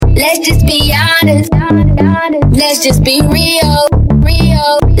Let's just be honest. Let's just be real.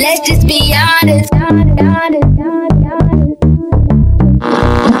 Let's just be honest.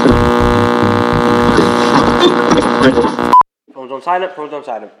 Phone's on silent. Phone's on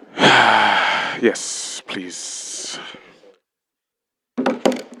silent. Yes, please.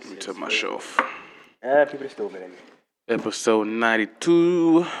 To my shelf. People are still bidding. Episode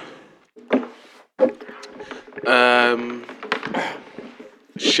 92.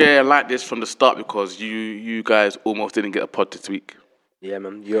 Share and like this from the start because you guys almost didn't get a pod this week. Yeah,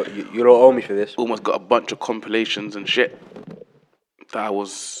 man. You don't owe me for this. Almost got a bunch of compilations and shit. That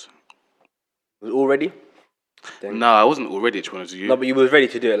was all ready? No, I wasn't all ready, to be honest with you. No, but you was ready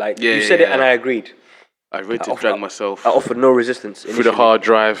to do it. Like Yeah, you said it, and I agreed. I ready to drag myself. I offered no resistance through the hard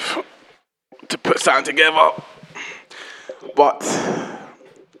drive to put something together. But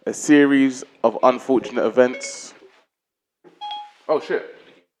a series of unfortunate events. Oh shit!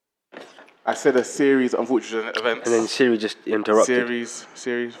 I said a series of unfortunate events. And then Siri just interrupted.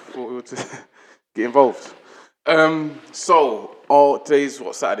 Series thought we were to get involved. So today's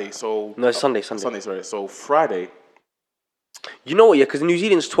what, Saturday? So no, it's Sunday. Sorry. So Friday. You know what? Yeah, because New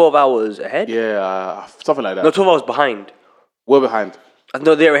Zealand's 12 hours ahead. Yeah, something like that. No, 12 hours behind. We're behind.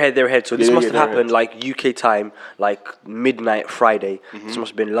 No, they're ahead. So this must have happened ahead. like UK time, like midnight Friday. This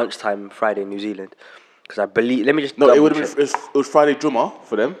must have been lunchtime Friday in New Zealand. Because I believe, let me just. No, it would have been. It was Friday Juma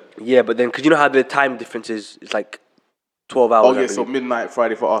for them. Yeah, but then because you know how the time difference is, it's like 12 hours. Oh yeah, so midnight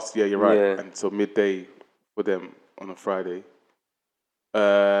Friday for us. Yeah, you're right. Yeah. And so midday for them on a Friday.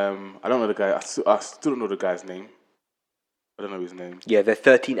 I don't know the guy. I still don't know the guy's name. I don't know his name. Yeah, they're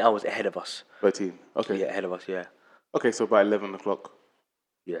 13 hours ahead of us. 13. Okay. Yeah, ahead of us. Yeah. Okay, so by 11 o'clock.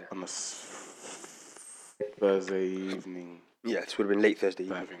 Yeah. On a Thursday evening. Yeah, this would have been late Thursday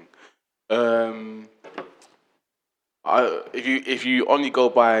evening. If you only go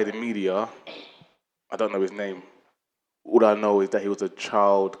by the media, I don't know his name. All I know is that he was a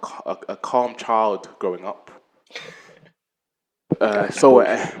calm child growing up. So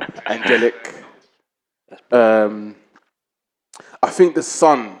angelic. I think The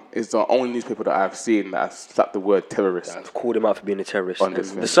Sun is the only newspaper that I've seen that has slapped the word terrorist. I've called him out for being a terrorist. On this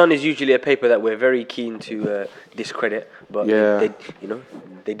thing. The Sun is usually a paper that we're very keen to discredit, but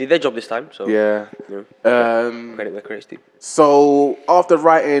they did their job this time. So credit where credit's due. So after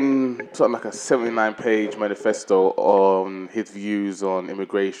writing something like a 79-page manifesto on his views on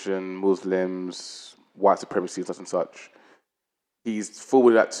immigration, Muslims, white supremacy, such and such, he's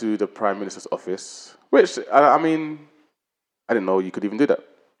forwarded that to the Prime Minister's office, which I mean, I didn't know you could even do that.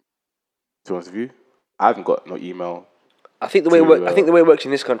 To be honest with you, I haven't got no email. I think the way it works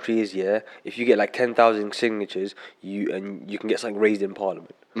in this country is if you get like 10,000 signatures, you can get something raised in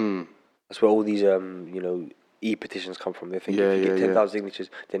Parliament. That's where all these e-petitions come from. They think if you get 10,000 signatures,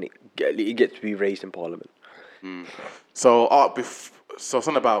 then it gets to be raised in Parliament. So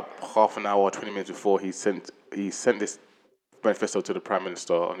something about half an hour, 20 minutes before he sent this manifesto to the Prime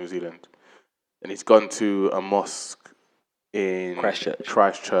Minister of New Zealand, and he's gone to a mosque in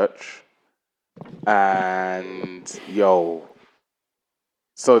Christchurch, and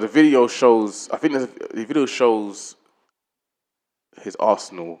so the video shows. I think the video shows his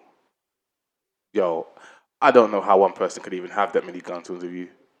arsenal. I don't know how one person could even have that many guns on the view.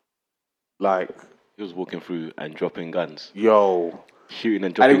 Like he was walking through and dropping guns. Shooting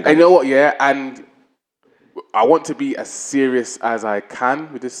and dropping. And you know what? Yeah, and I want to be as serious as I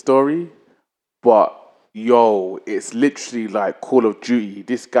can with this story, but it's literally like Call of Duty.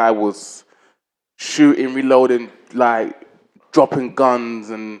 This guy was shooting, reloading, like dropping guns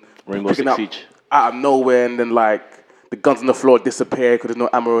and Rainbow Six Siege out of nowhere, and then like the guns on the floor disappear because there's no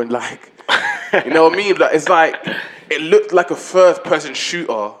ammo, and like you know what I mean? Like, it's like it looked like a first-person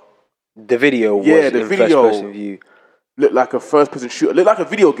shooter. The video was in first-person view. Looked like a first-person shooter. Looked like a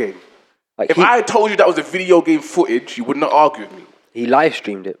video game. Like if I told you that was a video game footage, you would not argue with me. He live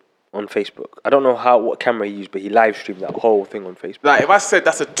streamed it on Facebook. I don't know what camera he used, but he live streamed that whole thing on Facebook. Like if I said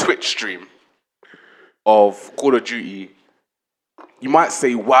that's a Twitch stream of Call of Duty, you might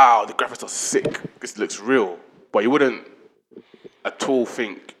say, "Wow, the graphics are sick. This looks real," but you wouldn't at all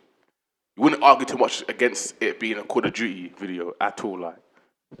think. You wouldn't argue too much against it being a Call of Duty video at all, like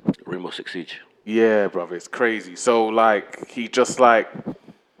Rainbow Six Siege. Yeah, brother, it's crazy. So like he just like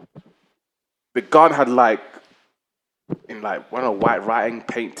the gun had like in like one of the white writing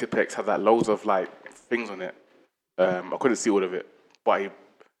paint Tipex had like loads of like things on it. I couldn't see all of it, but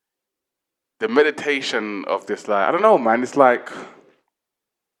the meditation of this, like I don't know, man. It's like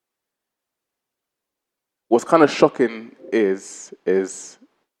what's kind of shocking is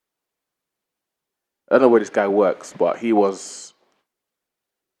I don't know where this guy works, but he was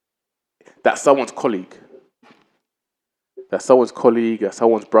That's someone's colleague. That's someone's colleague. That's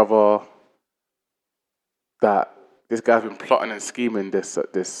someone's brother. That this guy's been plotting and scheming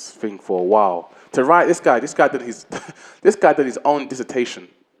this thing for a while. To write this guy did his this guy did his own dissertation.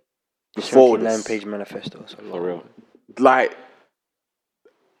 Before this 9-page manifesto. For real. Like,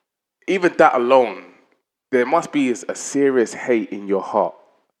 even that alone, there must be a serious hate in your heart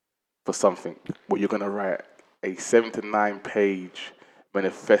for something. Where you're gonna write a 7 to 9 page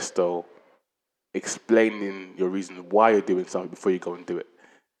manifesto explaining your reasons why you're doing something before you go and do it.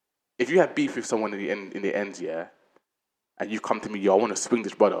 If you have beef with someone in the end, yeah, and you come to me, yo, I want to swing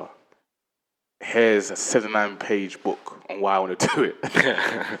this brother. Here's a 7 to 9 page book on why I want to do it.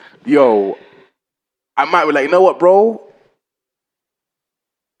 Yo, I might be like, you know what, bro?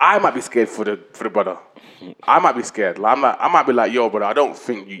 I might be scared for the brother. I might be scared. Like, I might be like, yo, brother, I don't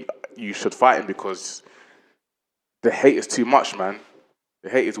think you should fight him because the hate is too much, man. The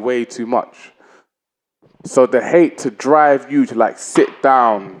hate is way too much. So the hate to drive you to like sit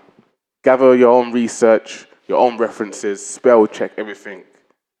down, gather your own research, your own references, spell check everything.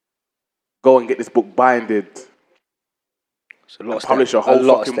 Go and get this book binded. Publish a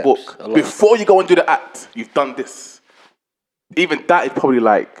whole fucking book. Before you go and do the act, you've done this. Even that is probably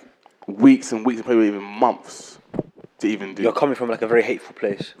like weeks and weeks, probably even months to even do. You're coming from like a very hateful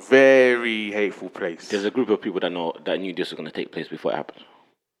place. Very hateful place. There's a group of people that knew this was going to take place before it happened.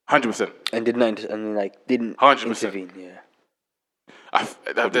 100%. And didn't 100%. intervene. Yeah.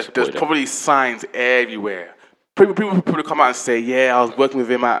 There's probably signs everywhere. People come out and say, yeah, I was working with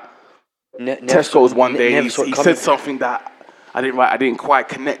him at Tesco's one day. He said something that I didn't quite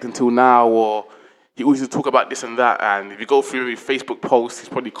connect until now, or he always talk about this and that. And if you go through his Facebook posts, he's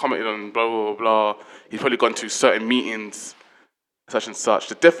probably commented on blah blah blah. He's probably gone to certain meetings, such and such.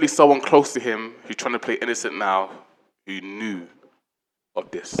 There's definitely someone close to him who's trying to play innocent now, who knew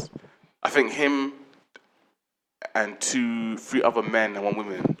of this. I think him and 3 other men and one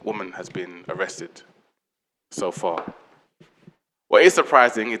woman has been arrested so far. What is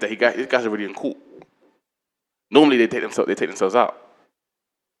surprising is that these guys are already in court. Normally they take themselves out,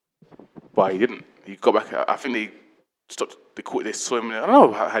 but he didn't. He got back. I think they stopped the court. They saw him. I don't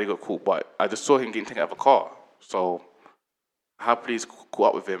know how he got caught, but I just saw him getting taken out of a car. So how police caught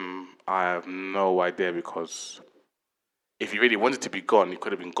up with him, I have no idea, because if he really wanted to be gone, he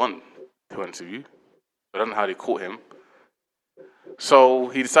could have been gone, to be honest with you. I don't know how they caught him. So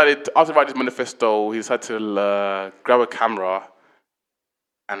he decided, after writing his manifesto, he decided to grab a camera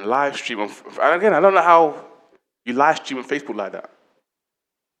and live stream. And again, I don't know how you live stream on Facebook like that.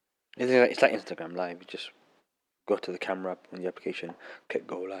 It's like Instagram Live. You just go to the camera on the application, click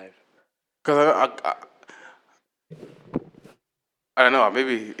go live. Because I don't know,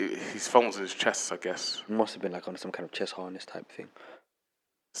 maybe his phone was in his chest, I guess. It must have been like on some kind of chest harness type thing.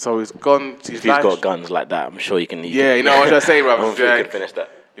 So he's gone to his If he's got guns like that, I'm sure he can. Yeah, you know what I'm saying, bro? I'm sure he can finish that.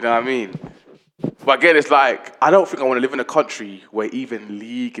 You know what I mean? But again, it's like, I don't think I want to live in a country where even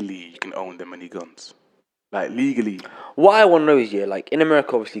legally you can own that many guns. Like, legally. What I want to know is, like, in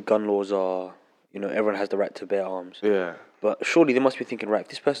America, obviously, gun laws are, everyone has the right to bear arms. Yeah. But surely they must be thinking, right, if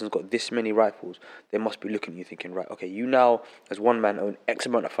this person's got this many rifles, they must be looking at you thinking, right, okay, you now, as one man, own X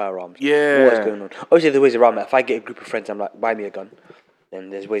amount of firearms. Yeah. What's going on? Obviously, there's ways around that. If I get a group of friends, I'm like, buy me a gun, then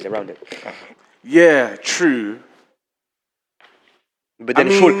there's ways around it. Yeah, true. But then,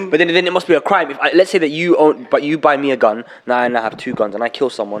 then it must be a crime. If let's say that you own, but you buy me a gun, now I have 2 guns, and I kill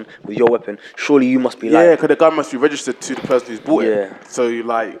someone with your weapon. Surely you must be like, yeah, because the gun must be registered to the person who's bought it. So you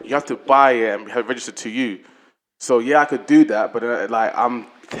have to buy it and have it registered to you. So yeah, I could do that, but I'm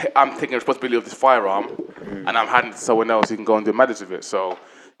taking responsibility of this firearm, and I'm handing it to someone else who can go and do matters with it. So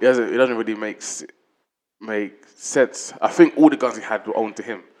it doesn't really make sense. I think all the guns he had were owned to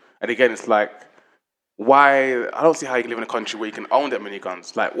him, and again, it's like, why? I don't see how you can live in a country where you can own that many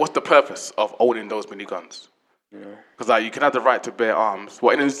guns. Like, what's the purpose of owning those many guns? Because you can have the right to bear arms.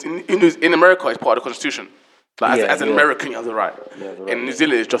 Well, in America, it's part of the Constitution. Like, as an American, you have the right. In New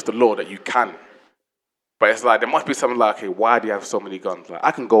Zealand, it's just the law that you can. But it's like, there must be something like, hey, why do you have so many guns? Like,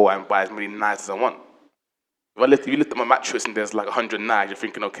 I can go and buy as many knives as I want. If you lift up my mattress and there's like 100 knives, you're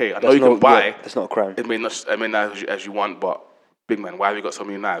thinking, okay, I know you can buy. Yeah, that's not a crime. As many knives as you want, but big man, why have you got so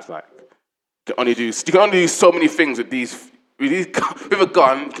many knives? Like, you can only do so many things with these. With a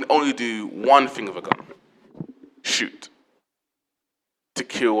gun, you can only do one thing with a gun: shoot, to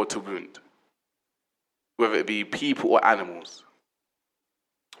kill or to wound, whether it be people or animals.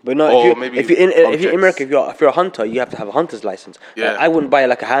 But no, if you're in America, if you're a hunter, you have to have a hunter's license. Yeah. I wouldn't buy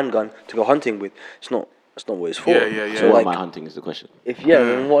like a handgun to go hunting with. That's not what it's for. Yeah. So what am I hunting is the question.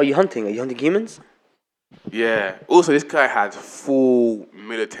 Then what are you hunting? Are you hunting humans? Yeah. Also, this guy had full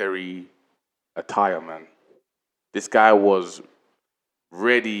military attire, man. This guy was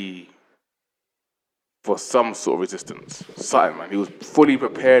ready for some sort of resistance. Something, man. He was fully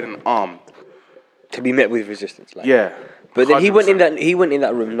prepared and armed. To be met with resistance. Like. Yeah. But then 100%. he went in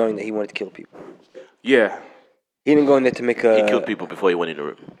that room knowing that he wanted to kill people. Yeah. He didn't go in there to make a... He killed people before he went in the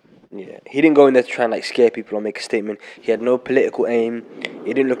room. Yeah. He didn't go in there to try and like scare people or make a statement. He had no political aim.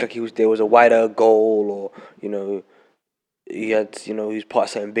 It didn't look like there was a wider goal or, he was part of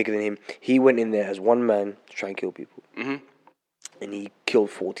something bigger than him. He went in there as one man to try and kill people. Mm-hmm. And he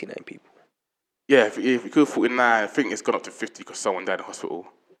killed 49 people. Yeah, if he killed 49, I think it's gone up to 50 because someone died in hospital.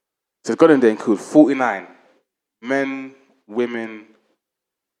 So it's gone in there and killed 49 men, women,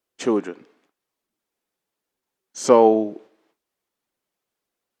 children. So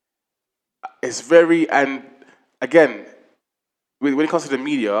it's very, and again, when it comes to the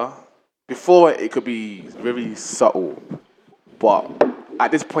media, before it could be very subtle, but at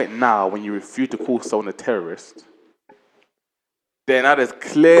this point now, when you refuse to call someone a terrorist, then now there's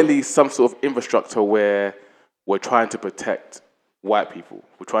clearly some sort of infrastructure where we're trying to protect white people.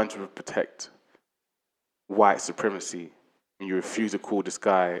 We're trying to protect white supremacy. And you refuse to call this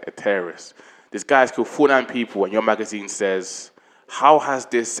guy a terrorist. This guy has killed 49 people, and your magazine says, how has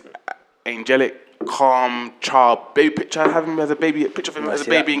this angelic, calm child, baby picture, have him as a baby, a picture of him as a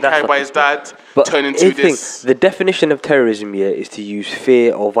baby and carried by his dad, turn into this? The definition of terrorism here is to use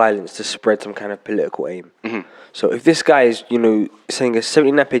fear or violence to spread some kind of political aim. Mm-hmm. So if this guy is, saying a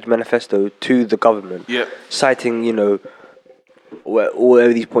 79-page manifesto to the government, citing, all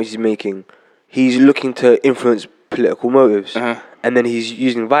these points he's making, he's looking to influence political motives, and then he's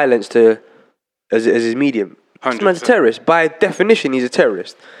using violence as his medium. 100%. This man's a terrorist. By definition, he's a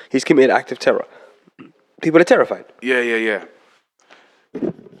terrorist. He's committed an act of terror. People are terrified. Yeah.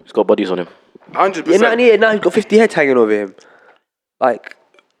 He's got bodies on him. 100%. Yeah, now he's got 50 heads hanging over him. Like,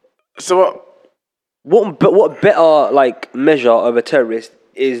 so what? What better measure of a terrorist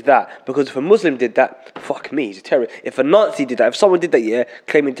is that? Because if a Muslim did that, fuck me, he's a terrorist. If a Nazi did that, if someone did that,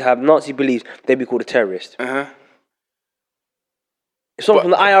 claiming to have Nazi beliefs, they'd be called a terrorist. If someone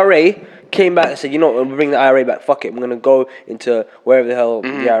from the IRA came back and said, we'll bring the IRA back, fuck it, we're going to go into wherever the hell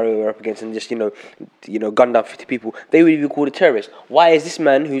the IRA were up against and just, gun down 50 people, they would be called a terrorist. Why is this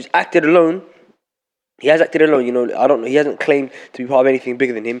man who's acted alone, he has acted alone, I don't know, he hasn't claimed to be part of anything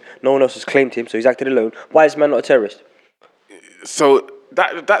bigger than him, no one else has claimed him, so he's acted alone. Why is this man not a terrorist? So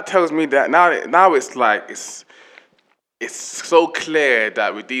that tells me that now it's like, it's so clear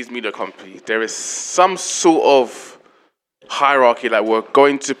that with these media companies, there is some sort of hierarchy, like we're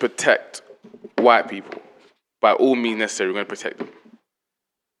going to protect white people. By all means necessary, we're going to protect them.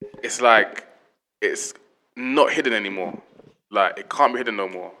 It's like, it's not hidden anymore. Like, it can't be hidden no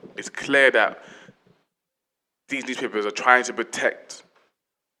more. It's clear that these newspapers are trying to protect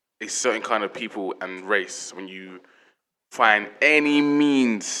a certain kind of people and race when you find any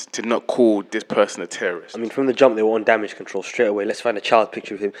means to not call this person a terrorist. I mean, from the jump, they were on damage control straight away. Let's find a child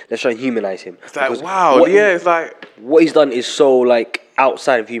picture of him. Let's try and humanize him. It's like, wow, it's like... What he's done is so,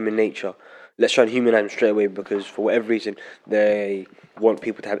 outside of human nature. Let's try and humanize him straight away because, for whatever reason, they want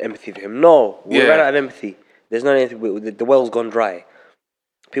people to have empathy for him. No, we're ran out of empathy. There's no empathy. The well's gone dry.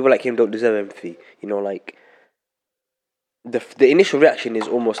 People like him don't deserve empathy. The initial reaction is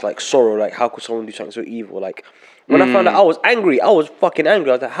almost like sorrow, like how could someone do something so evil? Like when I found out, I was angry. I was fucking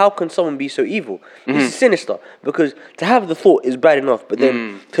angry. I was like, how can someone be so evil? This is sinister because to have the thought is bad enough, but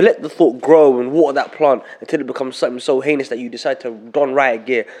then to let the thought grow and water that plant until it becomes something so heinous that you decide to don riot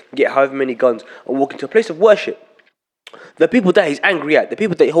gear, get however many guns, and walk into a place of worship. The people that he's angry at, the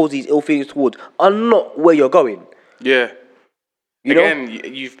people that he holds these ill feelings towards, are not where you're going. Yeah.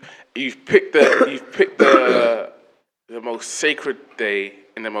 You've picked the most sacred day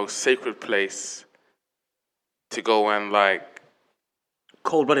in the most sacred place to go and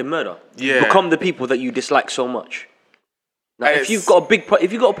cold-blooded murder. Yeah. Become the people that you dislike so much. Now, if you've got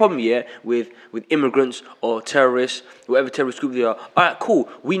a problem with immigrants or terrorists, whatever terrorist group they are, all right, cool.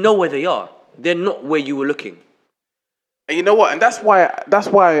 We know where they are. They're not where you were looking. And you know what? And that's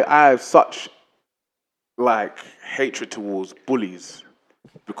why I have such hatred towards bullies,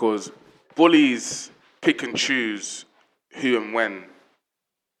 because bullies pick and choose who and when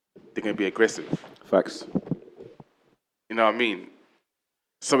they're going to be aggressive. Facts. You know what I mean?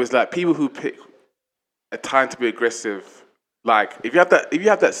 So it's like people who pick a time to be aggressive. Like if you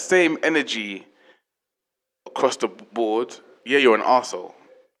have that same energy across the board, you're an arsehole,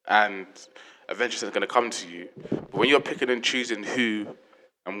 and eventually it's going to come to you. But when you're picking and choosing who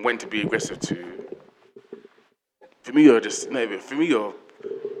and when to be aggressive to, for me you're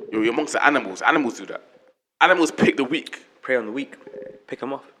amongst the animals. Animals do that. Animals pick the weak. Prey on the weak. Pick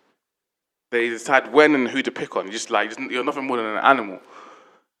them off. They decide when and who to pick on. You're nothing more than an animal.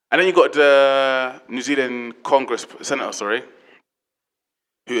 And then you got the New Zealand senator,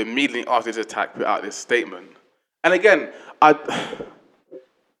 who immediately after this attack put out this statement. And again, I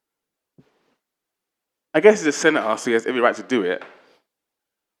guess he's a senator, so he has every right to do it.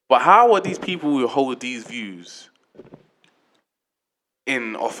 But how are these people who hold these views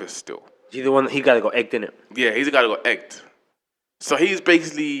in office still? He's the one. He got egged in it. Yeah, he's the guy that got egged. So he's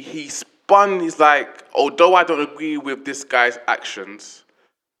like, although I don't agree with this guy's actions,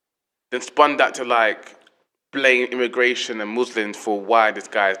 then spun that to like blame immigration and Muslims for why this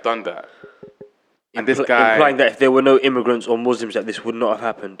guy has done that. And this guy implying that if there were no immigrants or Muslims, that this would not have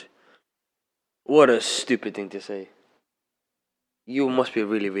happened. What a stupid thing to say. You must be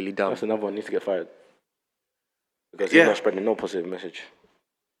really, really dumb. That's another one. Needs to get fired because he's not spreading no positive message.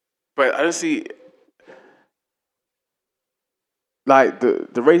 But I don't see like the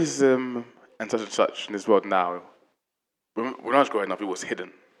racism and such in this world now. When I was growing up, it was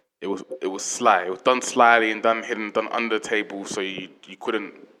hidden. It was sly. It was done slyly and done hidden, done under the table, so you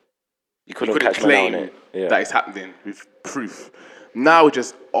couldn't claim that it's happening with proof. Now it's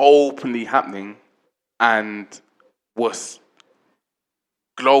just openly happening, and was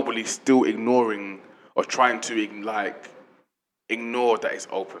globally still ignoring or trying to ignore that it's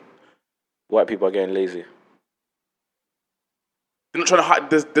open. White people are getting lazy. They're not trying to hide.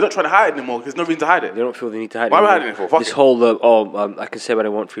 They're not trying to hide it anymore because there's no reason to hide it. They don't feel the need to hide it. Why am I hiding it for? Fuck this it. whole I can say what I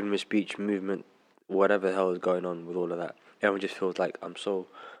want, freedom of speech movement, whatever the hell is going on with all of that. Everyone just feels like I'm so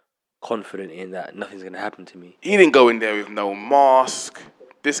confident in that nothing's gonna happen to me. He didn't go in there with no mask.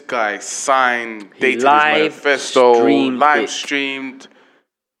 This guy signed, dated his manifesto, live streamed.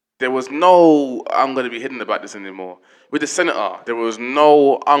 There was no I'm gonna be hidden about this anymore. With the senator, there was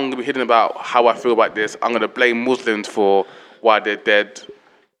no I'm gonna be hidden about how I feel about this. I'm gonna blame Muslims for why they're dead.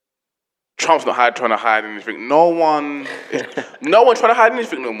 Trump's not trying to hide anything. No one trying to hide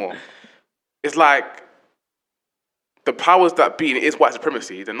anything no more. It's like the powers that be, and it is white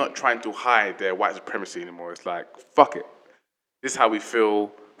supremacy, they're not trying to hide their white supremacy anymore. It's like, fuck it. This is how we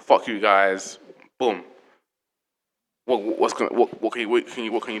feel. Fuck you guys. Boom. What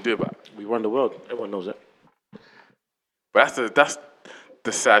can you do about it? We run the world. Everyone knows that. But that's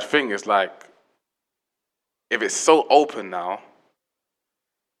the sad thing. Is like, if it's so open now,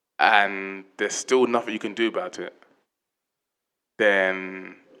 and there's still nothing you can do about it,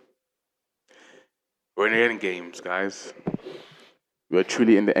 then we're in the end games, guys. We're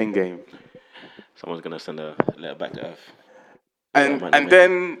truly in the end game. Someone's gonna send a letter back to Earth. And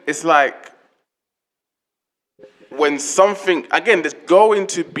then it's like, when something, again, there's going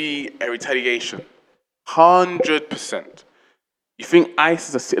to be a retaliation. 100%. You think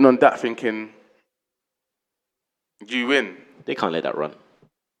ISIS are sitting on that thinking, you win? They can't let that run.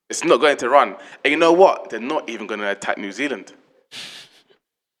 It's not going to run. And you know what? They're not even going to attack New Zealand.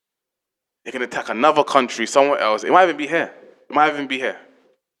 They're going to attack another country, somewhere else. It might even be here.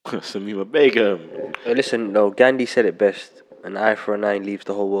 Samima Begum. Listen, no, Gandhi said it best. An eye for an eye leaves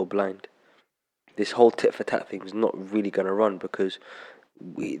the whole world blind. This whole tit for tat thing is not really going to run because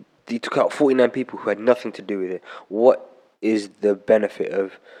they took out 49 people who had nothing to do with it. What is the benefit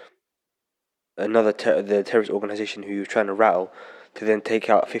of the terrorist organization who you're trying to rattle to then take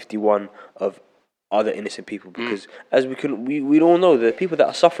out 51 of other innocent people? Because as we all know, the people that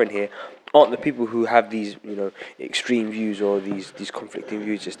are suffering here aren't the people who have these, extreme views or these conflicting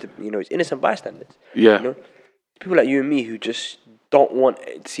views. Just it's innocent bystanders. Yeah. People like you and me who just don't want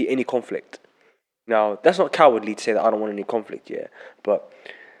to see any conflict. Now, that's not cowardly to say that I don't want any conflict, yeah. But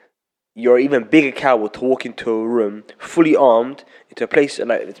you're an even bigger coward to walk into a room fully armed, into a place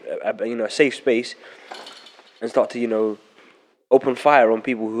like a safe space, and start to open fire on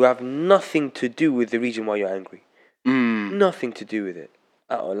people who have nothing to do with the reason why you're angry. Nothing to do with it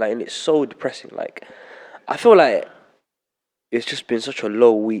at all. And it's so depressing. Like, I feel like it's just been such a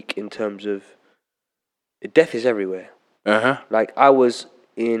low week in terms of death is everywhere. Like, I was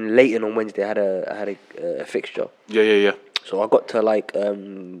in Leighton on Wednesday. I had a fixture. Yeah. So I got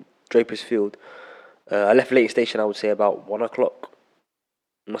to Draper's Field. I left Leighton Station, I would say about 1 o'clock.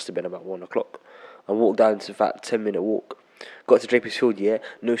 Must have been about 1 o'clock. I walked down to about 10-minute walk. Got to Draper's Field, yeah.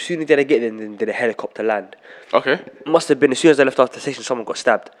 No sooner did I get there than did a helicopter land. Okay. Must have been as soon as I left after the station, someone got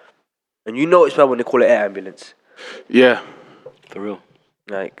stabbed. And it's bad when they call it air ambulance. Yeah. For real.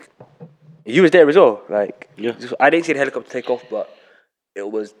 Like, you was there as well. Like, yeah. I didn't see the helicopter take off, but it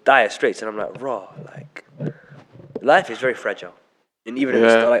was dire straits. And I'm like, raw. Like, life is very fragile. And even at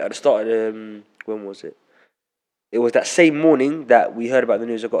the start of when was it? It was that same morning that we heard about the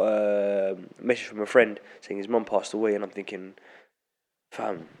news. I got a message from a friend saying his mum passed away, and I'm thinking,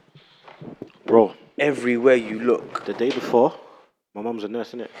 fam, Bro, everywhere you look. the day before, my mum's a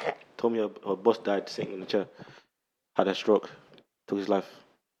nurse, innit? Told me her boss died sitting in the chair. Had a stroke. Took his life.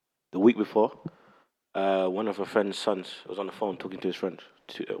 The week before, one of her friend's sons was on the phone talking to his friend,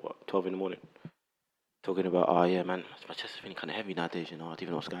 12 in the morning. Talking about, oh yeah, man, my chest is feeling kind of heavy nowadays, I don't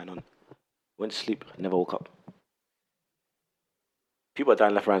even know what's going on. Went to sleep, never woke up. People are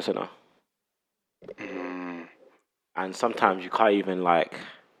dying left, right, and centre. And sometimes you can't even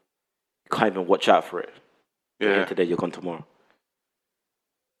watch out for it. You're here today, you're gone tomorrow.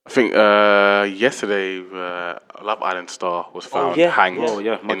 I think yesterday, Love Island star was found hanged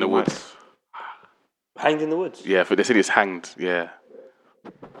in the woods. Hanged in the woods? Yeah, they said he's hanged, yeah.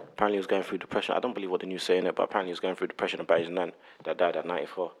 Apparently he was going through depression. I don't believe what the news saying it, but apparently he was going through depression about his nan that died at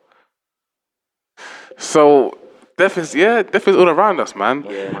 94. So, death is all around us, man.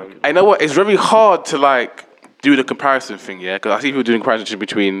 Yeah, man. I know what, it's very hard to do the comparison thing, yeah? Because I see people doing comparison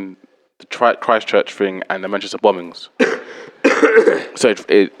between the Christchurch thing and the Manchester bombings. So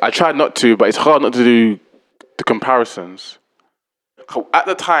I tried not to, but it's hard not to do the comparisons. At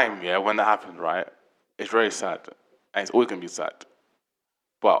the time, when that happened, right, it's very sad. And it's always going to be sad.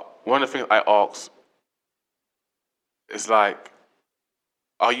 But one of the things I ask is are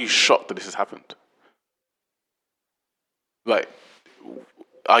you shocked that this has happened?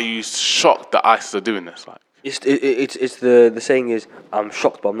 Are you shocked that ISIS are doing this? It's the saying is, I'm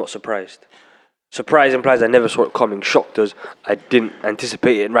shocked, but I'm not surprised. Surprise implies I never saw it coming. Shocked does I didn't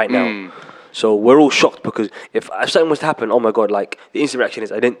anticipate it right now. So we're all shocked because if something was to happen, oh my god! The instant reaction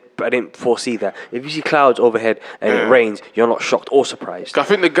is I didn't foresee that. If you see clouds overhead and it rains, you're not shocked or surprised. I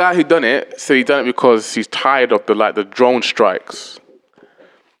think the guy who done it said he done it because he's tired of the drone strikes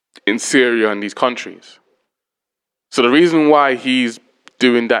in Syria and these countries. So the reason why he's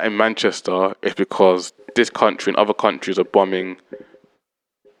doing that in Manchester is because this country and other countries are bombing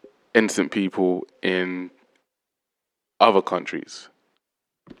innocent people in other countries.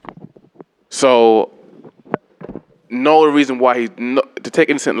 So, no reason why to take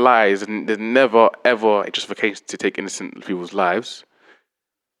innocent lives, and there's never ever a justification to take innocent people's lives.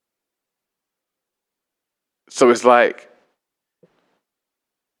 So it's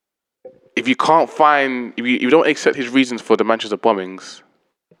if you can't find, if you don't accept his reasons for the Manchester bombings,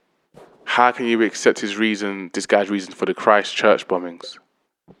 how can you accept this guy's reason for the Christchurch bombings?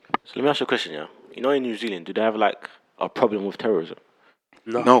 So let me ask you a question, yeah. In New Zealand, do they have a problem with terrorism?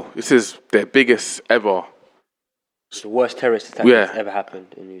 No, this is their biggest ever. It's the worst terrorist attack that's ever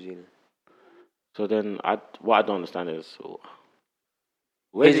happened in New Zealand. So then, what I don't understand is,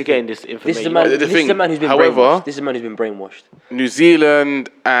 where's he getting this information? This is a man who's been brainwashed. This is a man who's been brainwashed. New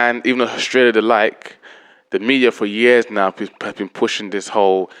Zealand and even Australia alike, the media for years now have been pushing this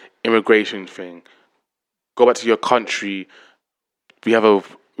whole immigration thing. Go back to your country.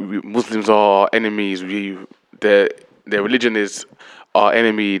 Muslims are our enemies. Their religion is our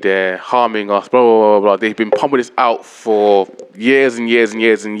enemy. They're harming us. Blah blah blah blah. They've been pumping this out for years and years and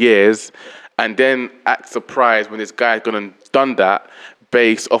years and years, and then act surprised when this guy's gone and done that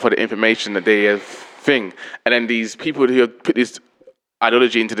based off of the information that they have thing. And then these people who have put this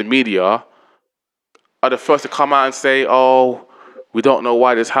ideology into the media are the first to come out and say, "Oh, we don't know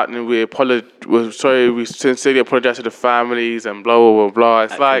why this is happening. We're sorry. We sincerely apologize to the families and blah blah blah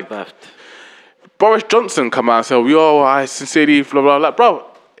blah." It's Boris Johnson come out and say, I sincerely blah blah blah. Bro,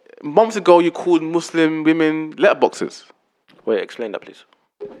 months ago you called Muslim women letterboxes. Wait, explain that, please.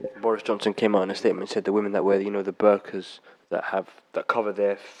 Boris Johnson came out in a statement and said the women that wear, the burqas that cover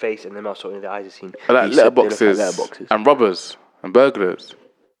their face and their mouth so only their eyes are seen. Letterboxes and robbers and burglars.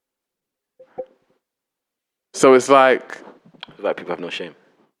 So it's people have no shame.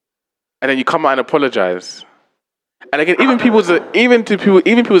 And then you come out and apologize. And again, even people's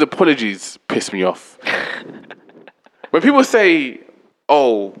apologies piss me off. When people say,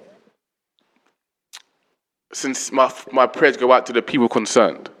 "Oh, since my prayers go out to the people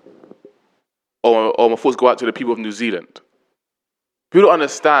concerned," or my thoughts go out to the people of New Zealand, people don't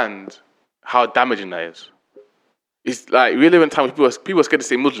understand how damaging that is. It's we live in a time where people are scared to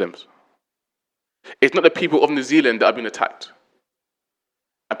say Muslims. It's not the people of New Zealand that are being attacked.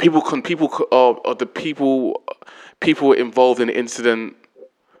 And people involved in the incident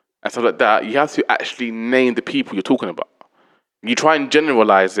and stuff like that, you have to actually name the people you're talking about. You try and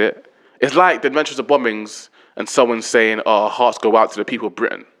generalize it. It's like the Manchester bombings and someone saying, "Oh, our hearts go out to the people of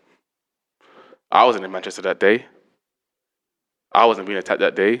Britain." I wasn't in Manchester that day. I wasn't being attacked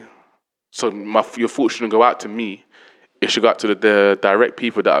that day. So your thoughts shouldn't go out to me. It should go out to the direct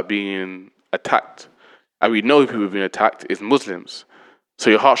people that are being attacked. And we know who people are being attacked is Muslims. So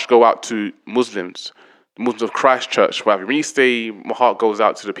your heart should go out to Muslims. Muslims of Christchurch, whatever. When you say my heart goes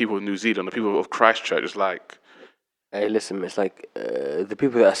out to the people of New Zealand, the people of Christchurch, it's like... Hey, listen, it's like the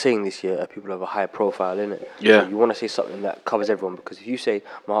people that are saying this here are people who have a high profile, innit? Yeah. So you want to say something that covers everyone, because if you say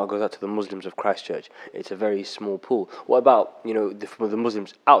my heart goes out to the Muslims of Christchurch, it's a very small pool. What about, the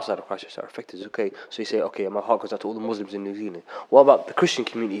Muslims outside of Christchurch that are affected? Okay, so you say, okay, my heart goes out to all the Muslims in New Zealand. What about the Christian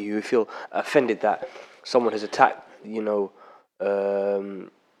community who feel offended that someone has attacked, because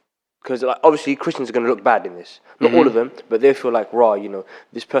obviously Christians are going to look bad in this. Not all of them, but they feel like,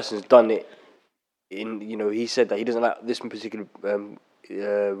 this person's done it. He said that he doesn't like this particular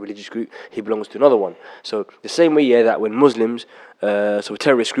religious group. He belongs to another one. So the same way, that when Muslims, so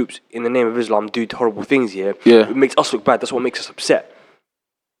terrorist groups in the name of Islam do horrible things, it makes us look bad. That's what makes us upset.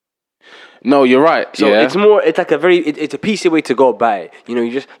 No, you're right. So it's like it's a PC way to go about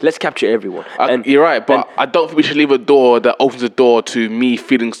it. Let's capture everyone. You're right, but I don't think we should leave a door that opens the door to me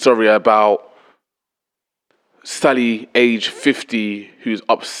feeling sorry about Sally, age 50, who's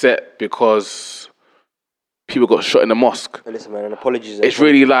upset because people got shot in the mosque. Listen, man, apologies. It's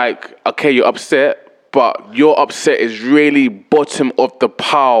really like, okay, you're upset, but your upset is really bottom of the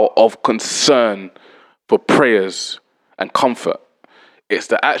pile of concern for prayers and comfort. It's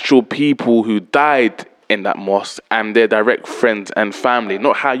the actual people who died in that mosque and their direct friends and family,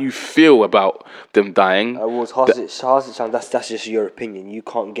 not how you feel about them dying. That's just your opinion. You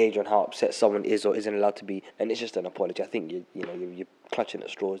can't gauge on how upset someone is or isn't allowed to be, and it's just an apology. I think you're clutching at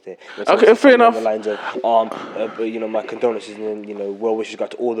straws there. Okay, fair enough. On the lines of my condolences and then well wishes go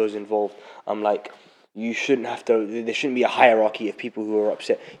to all those involved. I'm like, you shouldn't have to. There shouldn't be a hierarchy of people who are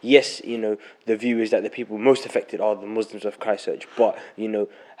upset. Yes, the view is that the people most affected are the Muslims of Christchurch, but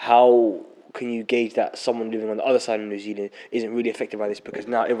how can you gauge that someone living on the other side of New Zealand isn't really affected by this, because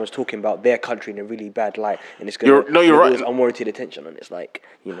now everyone's talking about their country in a really bad light, and it's going to cause unwarranted attention, and it's like,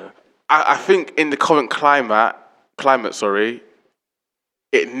 I think in the current climate,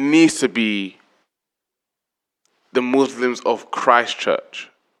 it needs to be the Muslims of Christchurch.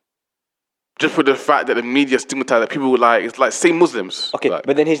 Just for the fact that the media stigmatise that people it's like, say Muslims. Okay,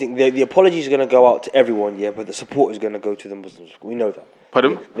 but then here's the thing, the apology is going to go out to everyone, but the support is going to go to the Muslims. We know that.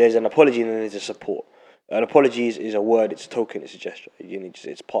 Pardon? There's an apology and then there's a support. An apology is a word, it's a token, it's a gesture.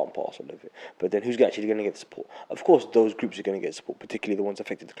 It's part and parcel of it. But then who's actually going to get the support? Of course, those groups are going to get support, particularly the ones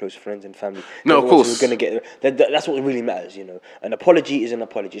affected, the close friends and family. No, of course. Going to get that's what really matters. An apology is an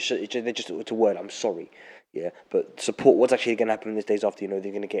apology. It's a word. I'm sorry. Yeah, but support. What's actually going to happen in these days after? They're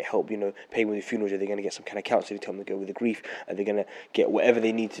going to get help. Paying with the funerals. Are they going to get some kind of counselling to help them go with the grief? Are they going to get whatever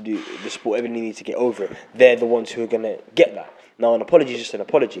they need to do, the support, whatever they need to get over it? They're the ones who are going to get that. Now, an apology is just an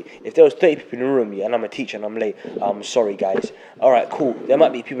apology. If there was 30 people in the room, and I'm a teacher and I'm late, I'm sorry, guys. All right, cool. There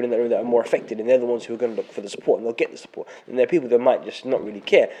might be people in that room that are more affected, and they're the ones who are going to look for the support, and they'll get the support. And there are people that might just not really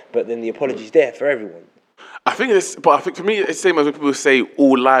care, but then the apology's there for everyone. I think for me, it's the same as when people say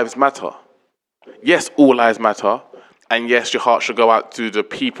all lives matter. Yes, all lives matter. And yes, your heart should go out to the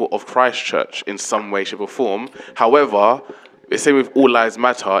people of Christchurch in some way, shape or form. However, the same with all lives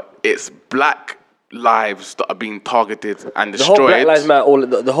matter, it's black lives that are being targeted and destroyed. The whole Black Lives Matter,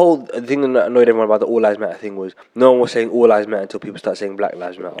 the whole thing that annoyed everyone about the All Lives Matter thing was no one was saying All Lives Matter until people start saying Black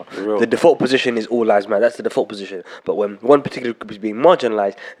Lives Matter. The default position is All Lives Matter. That's the default position. But when one particular group is being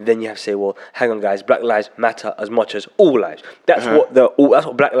marginalised, then you have to say, well, hang on, guys, Black Lives matter as much as all lives. That's what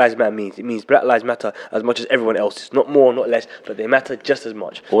Black Lives Matter means. It means Black Lives matter as much as everyone else's. Not more, not less, but they matter just as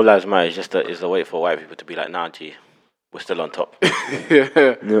much. All lives matter is the way for white people to be like, nah, G, we're still on top.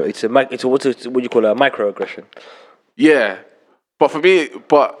 No, it's what you call a microaggression. Yeah, but for me,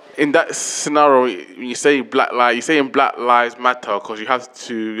 in that scenario, when you say you're saying Black Lives Matter because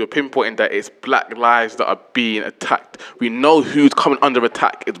you're pinpointing that it's Black lives that are being attacked. We know who's coming under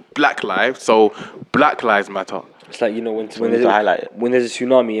attack. It's Black lives, so Black Lives Matter. It's like when there's a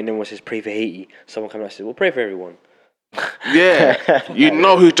tsunami and everyone says pray for Haiti, someone comes out and says, well, pray for everyone. Yeah, you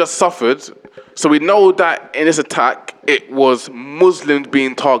know who just suffered. So we know that in this attack, it was Muslims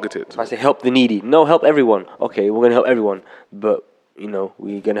being targeted. I say help the needy. No, help everyone. Okay, we're going to help everyone. But,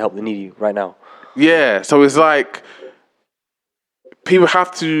 we're going to help the needy right now. Yeah, so it's like, people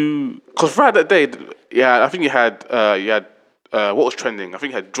have to, because right that day, I think you had what was trending? I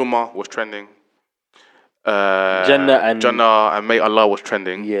think you had Juma was trending. Jannah and May Allah was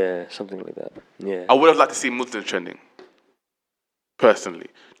trending. Yeah, something like that. Yeah. I would have liked to see Muslims trending. Personally,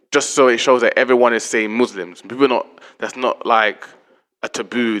 just so it shows that everyone is saying Muslims. That's not like a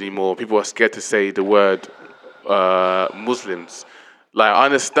taboo anymore. People are scared to say the word Muslims. Like, I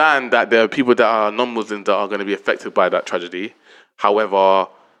understand that there are people that are non-Muslims that are going to be affected by that tragedy. However,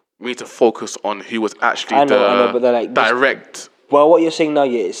 we need to focus on who was actually direct Well, what you're saying now,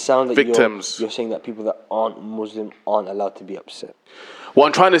 it sounds like victims. You're saying that people that aren't Muslim aren't allowed to be upset. What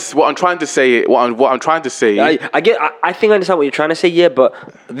I'm trying to say. I think I understand what you're trying to say, yeah, but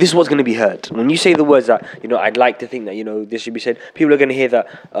this is what's going to be heard. When you say the words that, I'd like to think that, this should be said, people are going to hear that,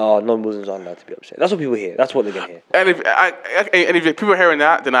 non-Muslims aren't allowed to be upset. That's what people hear. That's what they're going to hear. And if people are hearing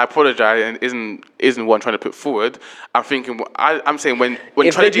that, then I apologize, and isn't what I'm trying to put forward. I'm thinking, I'm saying when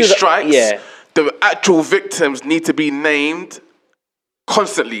tragedy strikes, the actual victims need to be named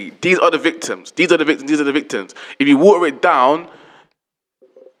constantly. These are the victims. These are the victims. These are the victims. If you water it down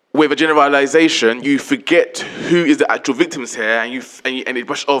with a generalization, you forget who is the actual victims here, and it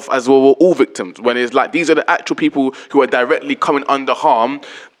brush off as well, we're all victims. When it's like these are the actual people who are directly coming under harm.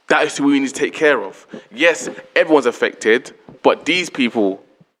 That is who we need to take care of. Yes, everyone's affected, but these people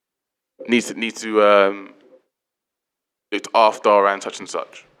need to looked after and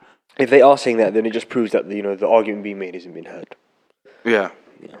such. If they are saying that, then it just proves that the argument being made isn't being heard. Yeah.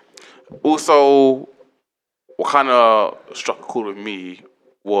 Also, what kind of struck a chord with me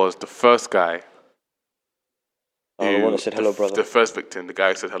was the first guy. The one that said hello, brother. The first victim, the guy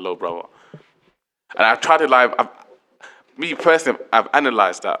who said hello, brother. And I've tried to me personally, I've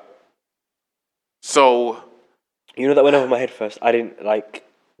analysed that. So, that went over my head first. I didn't like.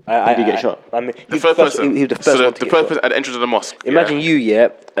 Did he get shot? I mean, the first person. He was the first one to the get first shot. person at the entrance of the mosque. Imagine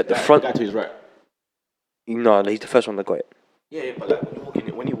at the front. The guy to his right. No, he's the first one that got it. Yeah, but like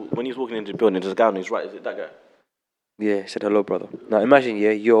when he's walking into the building, there's a guy on his right. Is it that guy? Yeah, he said hello, brother. Now imagine,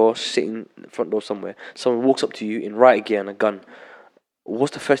 you're sitting in the front door somewhere. Someone walks up to you in riot gear and a gun.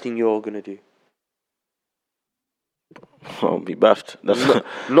 What's the first thing you're gonna do? I'll be baffed.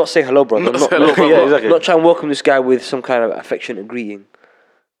 Not say hello, brother. Yeah, exactly. Not try and welcome this guy with some kind of affectionate greeting.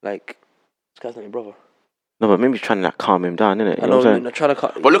 Like, this guy's not your brother. No, but maybe trying to like calm him down, innit? I know, I'm trying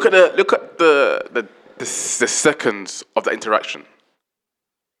to. But look at the seconds of the interaction.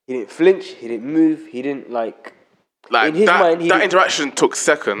 He didn't flinch. He didn't move. He didn't like. Like in his mind, that interaction took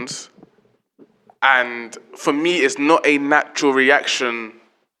seconds, and for me, it's not a natural reaction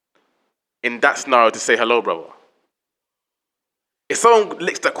in that scenario to say hello, brother. If someone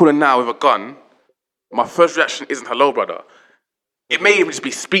licks that corner now with a gun, my first reaction isn't hello, brother. It may even just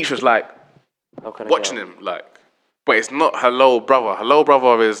be speechless, like watching him, like. But it's not hello, brother. Hello,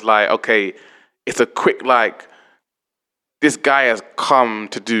 brother is like, okay, it's a quick like. This guy has come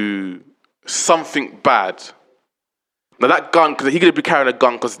to do something bad. Now that gun, because he could be carrying a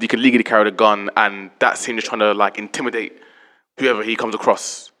gun because he could legally carry a gun, and that's him just trying to like intimidate whoever he comes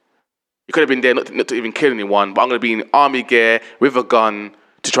across. He could have been there not to even kill anyone, but I'm going to be in army gear with a gun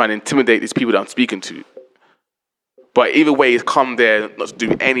to try and intimidate these people that I'm speaking to. But either way, he's come there not to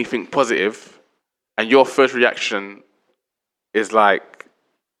do anything positive, and your first reaction is like,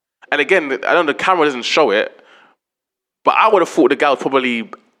 and again, I know the camera doesn't show it, but I would have thought the guy was probably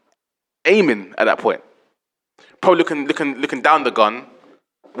aiming at that point. Probably looking down the gun,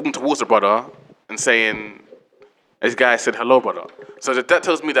 walking towards the brother and saying, this guy said, hello, brother. So that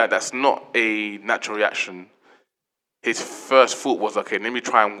tells me that that's not a natural reaction. His first thought was, okay, let me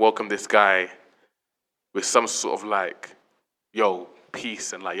try and welcome this guy with some sort of like, yo,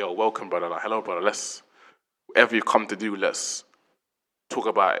 peace, and like, yo, welcome, brother. Like, hello, brother. Whatever you come to do, let's talk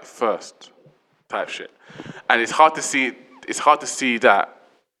about it first, type shit. And it's hard to see that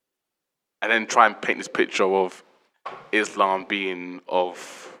and then try and paint this picture of Islam being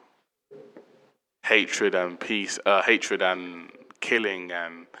of hatred and peace, hatred and killing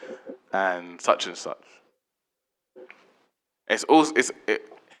and such and such. I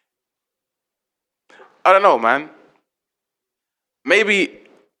don't know, man. Maybe,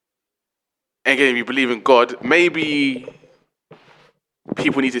 again, if you believe in God, maybe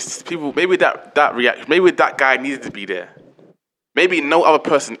maybe that guy needed to be there. Maybe no other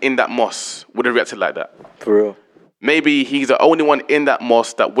person in that mosque would have reacted like that. For real. Maybe he's the only one in that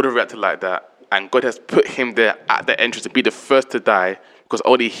mosque that would have reacted like that, and God has put him there at the entrance to be the first to die, because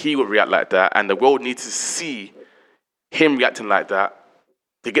only he would react like that, and the world needs to see him reacting like that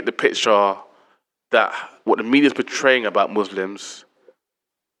to get the picture that what the media is portraying about Muslims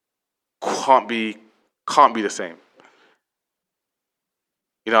can't be the same.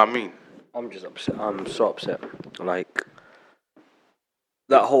 You know what I mean? I'm just upset. I'm so upset. Like,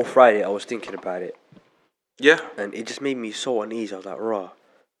 that whole Friday, I was thinking about it. Yeah. And it just made me so uneasy. I was like, raw.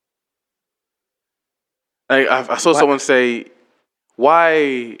 I saw someone say,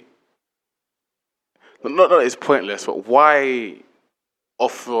 why... Not that it's pointless, but why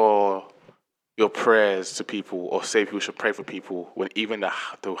offer your prayers to people or say people should pray for people when even the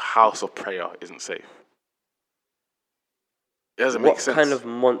house of prayer isn't safe? It doesn't make sense. What kind of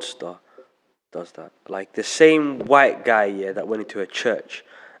monster does that. Like the same white guy, that went into a church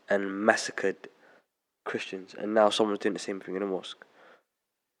and massacred Christians, and now someone's doing the same thing in a mosque.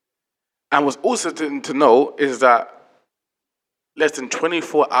 And what's also to know is that less than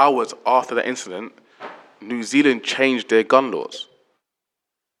 24 hours after the incident, New Zealand changed their gun laws.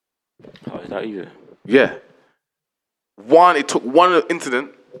 How is that even? Yeah. It took one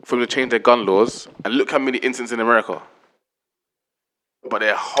incident for them to change their gun laws, and look how many incidents in America. But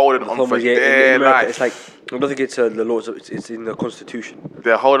they're holding on for their life. It's like, I don't think it's the laws. It's in the Constitution.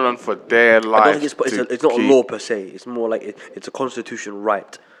 They're holding on for their life. I don't think it's not a law per se. It's more like it's a constitutional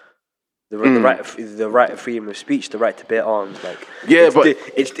right. The right of freedom of speech, the right to bear arms. Like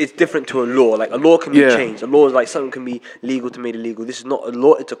it's different to a law. Like a law can be changed. A law is like something can be legal to made illegal. This is not a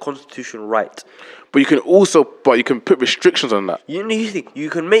law. It's a constitutional right. But you can put restrictions on that. You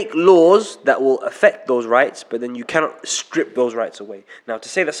can make laws that will affect those rights, but then you cannot strip those rights away. Now, to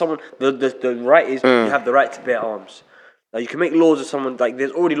say that someone the right is you have the right to bear arms. Now, you can make laws of someone, like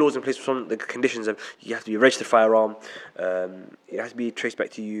there's already laws in place for some the conditions of you have to be a registered firearm, it has to be traced back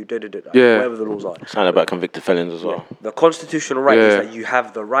to you, whatever the laws are. Something about convicted felons as well. The constitutional right is that you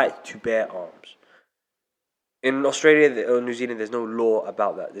have the right to bear arms. In Australia or New Zealand, there's no law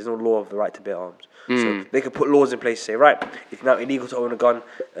about that. There's no law of the right to bear arms. So they could put laws in place to say, right, it's now illegal to own a gun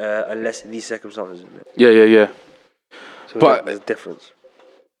unless in these circumstances. Yeah. So but there's a difference.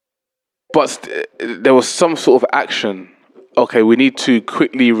 But there was some sort of action. Okay, we need to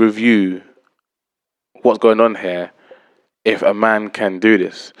quickly review what's going on here if a man can do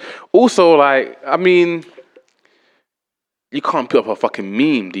this. Also, like, I mean, you can't put up a fucking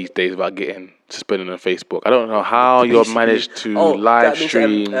meme these days about getting suspended on Facebook. I don't know how you've managed to live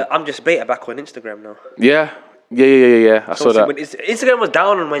stream. I'm just beta back on Instagram now. Yeah. I saw that. Instagram was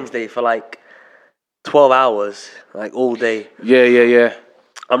down on Wednesday for like 12 hours, like all day. Yeah.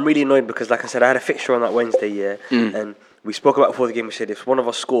 I'm really annoyed because, like I said, I had a fixture on that Wednesday, and we spoke about before the game. We said if one of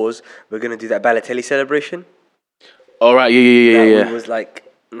us scores, we're gonna do that Balotelli celebration. All right, yeah. It was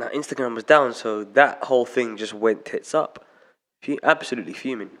like Instagram was down, so that whole thing just went tits up. Absolutely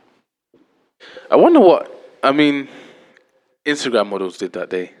fuming. I wonder Instagram models did that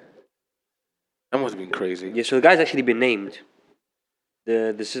day. That must have been crazy. Yeah, so the guy's actually been named.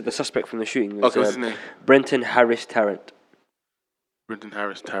 The suspect from the shooting was what's his name? Brenton Harris Tarrant. Brenton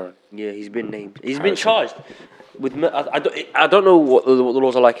Harris Tarrant. Yeah, he's been named. He's been charged with. I don't know what the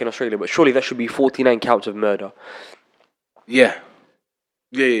laws are like in Australia, but surely that should be 49 counts of murder. Yeah.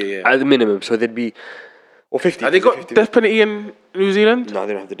 At the minimum, so there'd be, or 50. Have they got death penalty in New Zealand? No,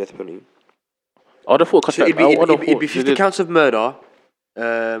 they don't have the death penalty. Oh, the thought. So it'd be 50 counts of murder.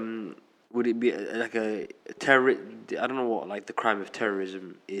 Would it be like a terror? I don't know what like the crime of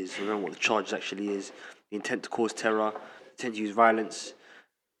terrorism is. I don't know what the charge actually is. The intent to cause terror, intent to use violence,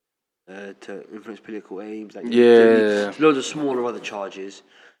 to influence political aims. Like there's loads of smaller other charges.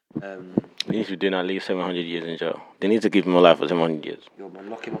 They need to be doing at least 700 years in jail. They need to give him a life for 700 years. Yo, man,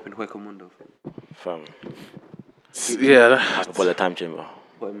 lock him up in Hueco Mundo. Fam. Yeah. I can put the time chamber.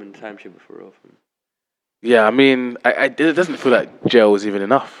 Put him in the time chamber for real. Fam. Yeah, I mean, it doesn't feel like jail is even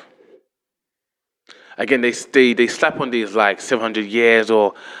enough. Again, they slap on these like 700 years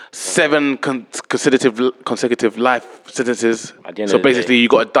or 7 consecutive life sentences. So basically, you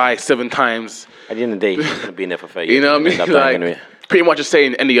got to die 7 times. At the end of the day, you're going to be in there for 30 years. You know what I mean? Like, pretty much just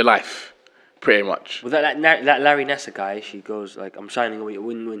saying end of your life. Pretty much. Well, that Larry Nassar guy, she goes like, "I'm signing away."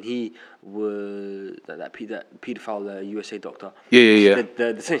 When he was that paedophile USA doctor. Yeah.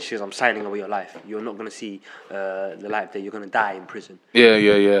 The sentence is, "I'm signing away your life. You're not gonna see the light day. You're gonna die in prison."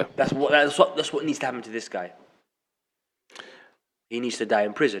 Yeah. That's what needs to happen to this guy. He needs to die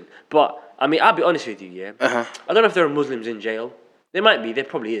in prison. But I mean, I'll be honest with you. Yeah. I don't know if there are Muslims in jail. There might be. There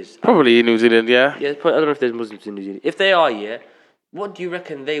probably is. Probably in New Zealand. Yeah. Yeah. I don't know if there's Muslims in New Zealand. If they are, yeah. What do you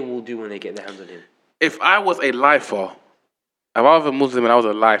reckon they will do when they get their hands on him? If I was a lifer, if I was a Muslim and I was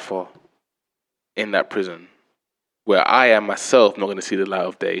a lifer in that prison, where I am myself not going to see the light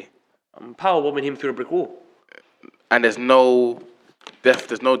of day, I'm power bombing him through a brick wall, and there's no death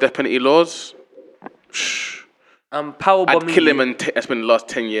penalty laws. I'm power bombing. I'd kill him and spend the last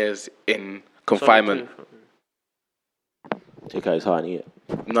 10 years in confinement. Take out his heart and eat it.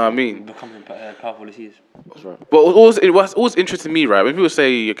 Know what I mean? Becoming powerful as he is. That's right. But it was always interesting to me, right? When people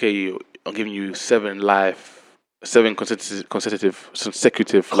say, okay, I'm giving you 7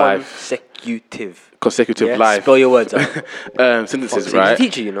 consecutive life. Spell your words out. Sentences, right? He's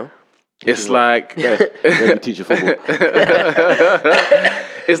a teacher, you know. It's like teacher football.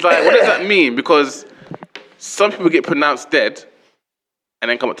 It's like, what does that mean? Because some people get pronounced dead and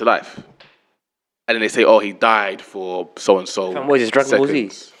then come up to life. And then they say, oh, he died for so-and-so. What is this, Dragon Ball Z?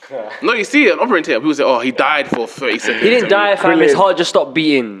 No, you see it on operating theatre. People say, "Oh, he died for 30 seconds." He didn't die, fam. His heart just stopped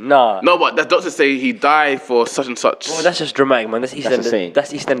beating. Nah. No, but the doctors say he died for such and such. Well, that's just dramatic, man. That's insane.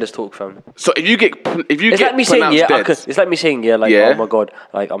 That's EastEnders talk, fam. So if you get It's like me saying, yeah, dead, it's like me saying, yeah, like, oh my god,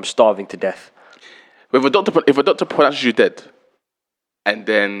 like I'm starving to death. if a doctor pronounces you dead, and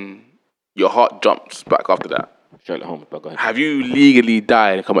then your heart jumps back after that, Sherlock Holmes, but go ahead. have you legally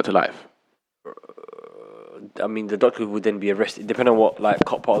died and come back to life? I mean, the doctor would then be arrested, depending on what like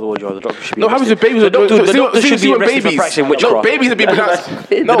part of the world you are. The doctor should be No, arrested. happens with babies. The doctor should be arrested for babies. practicing witchcraft. No, babies have been pronounced.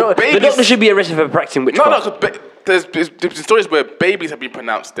 The doctor should be arrested for practicing witchcraft. No, because there's stories where babies have been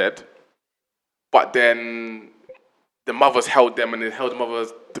pronounced dead, but then the mothers held them and they held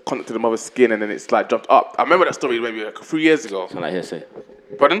the contact to the mother's skin, and then it's like jumped up. I remember that story maybe like a few years ago. Sound like hearsay.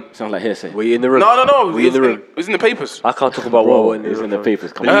 Pardon? Sound like hearsay. Were you in the room? No. Were you in the room? It was in the papers. I can't talk about Bro, what it's in the the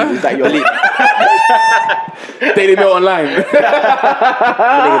papers. Come on. Is that your Daily Mail Online.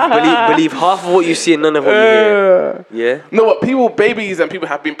 believe half of what you see and none of what you hear. Yeah. No, but babies and people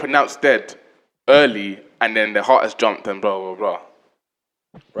have been pronounced dead early, and then their heart has jumped and blah blah blah.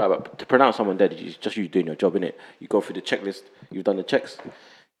 Right, but to pronounce someone dead, it's just you doing your job, innit? You go through the checklist, you've done the checks.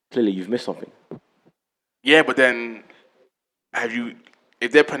 Clearly, you've missed something. Yeah, but then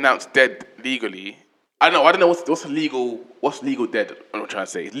if they're pronounced dead legally, I don't know what's legal dead. I'm trying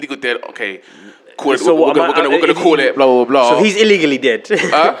to say legal dead. Okay, cool. So we're gonna call it blah blah blah. So he's illegally dead. No,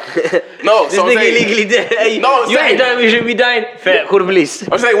 This so I'm nigga saying, illegally dead. Hey, No, I'm you ain't saying- dying. We should be dying. Fair. Call the police.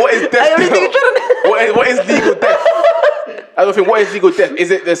 I'm saying what is death? What is legal death? I don't think what is legal death.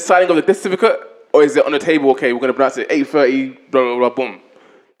 Is it the signing of the death certificate, or is it on the table? Okay, we're gonna pronounce it 8:30. Blah blah blah. Boom.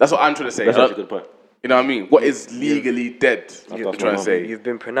 That's what I'm trying to say. That's actually a good point. You know what I mean? What is legally dead? I'm trying to say. You've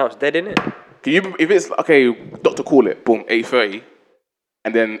been pronounced dead, innit? If it's okay, doctor call it, boom, 8:30,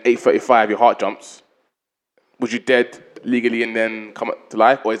 and then 8:35 your heart jumps. Was you dead legally and then come to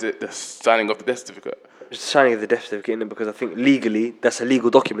life, or is it the signing of the death certificate? It's the signing of the death certificate, innit? Because I think legally that's a legal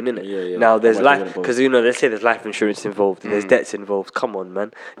document, innit? Yeah. Now there's Otherwise, life, they wouldn't because let's say there's life insurance involved, there's debts involved. Come on,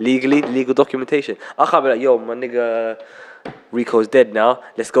 man. Legally, legal documentation. I can't be like, yo, my nigga Rico's dead now.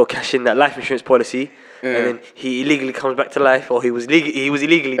 Let's go cash in that life insurance policy. And then he illegally comes back to life, or he was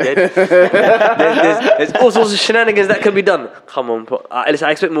illegally dead. there's all sorts of shenanigans that can be done. Come on, listen,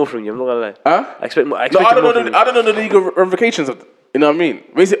 I expect more from you. I'm not gonna lie. Huh? I expect more. I don't know the legal ramifications of. You know what I mean?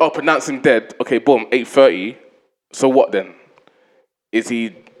 When you say, pronounce him dead. Okay, boom, 8:30. So what then? Is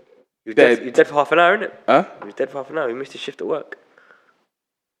he dead? He's dead for half an hour, innit? Huh? He was dead for half an hour. He missed his shift at work.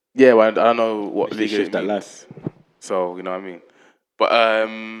 Yeah, well, I don't know what Missed his legal shift at means. So you know what I mean. But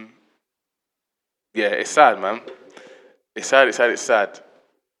yeah, it's sad, man. It's sad.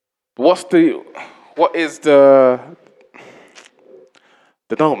 What is the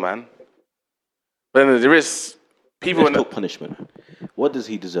no, man. But then there is people Let's talk punishment. What does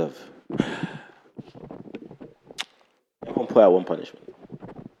he deserve? Everyone put out one punishment.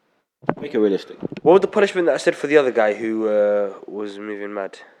 Make it realistic. What was the punishment that I said for the other guy who was moving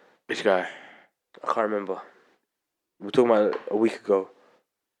mad? Which guy? I can't remember. We were talking about it a week ago.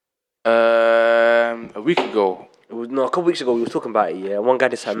 A week ago. A couple weeks ago we were talking about it, yeah. One guy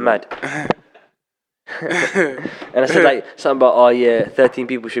did something mad. And I said like something about 13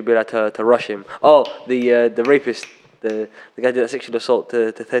 people should be allowed to rush him. Oh, the rapist, the guy did that sexual assault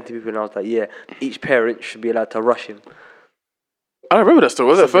to 13 people, and I was like, yeah, each parent should be allowed to rush him. I don't remember that story.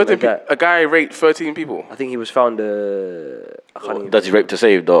 Was it Something 13 like A guy raped 13 people. I think he was found. I can't even. Does he rape to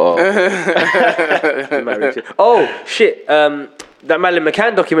save? Though? He might rape it. Oh shit! That Malin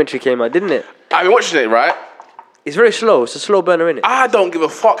McCann documentary came out, didn't it? I've been watching it, right? It's very slow. It's a slow burner, innit? I don't give a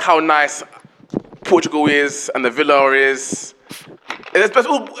fuck how nice Portugal is and the villa is.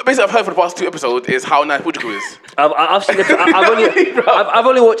 Basically, I've heard for the past 2 episodes is how nice Portugal is. I've seen. I've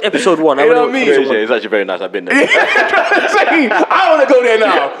only watched episode 1. You know what I mean? It's actually very nice. I've been there. I want to go there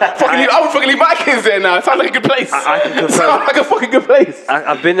now. I would fucking leave my kids there now. It sounds like a good place. I can confirm. Sounds like a fucking good place.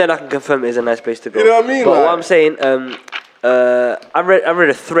 I've been there and I can confirm it is a nice place to go. You know what I mean? But Like- what I'm saying, I read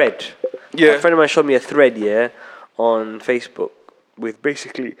a thread. Yeah. A friend of mine showed me a thread, on Facebook with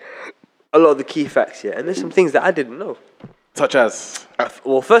basically a lot of the key facts, and there's some things that I didn't know. Such as?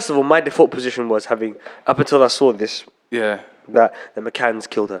 Well, first of all, my default position was having, up until I saw this, Yeah. that the McCanns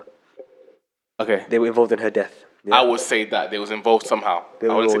killed her. Okay. They were involved in her death. Yeah. I would say that they was involved somehow. I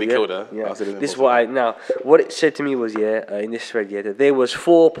wouldn't say they killed her. Yeah. I would say they was This is involved what it said to me was, in this thread, that there was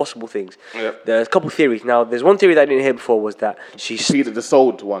 4 possible things. Yep. There's a couple theories. Now, there's one theory that I didn't hear before was that See the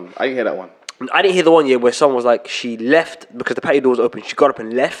sold one. I didn't hear that one. I didn't hear the one where someone was like, she left because the patio door was open. She got up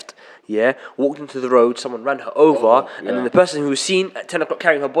and left, walked into the road. Someone ran her over, and then the person who was seen at 10 o'clock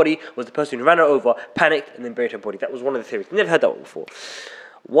carrying her body was the person who ran her over, panicked, and then buried her body. That was one of the theories. Never heard that one before.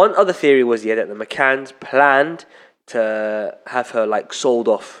 One other theory was that the McCanns planned to have her like sold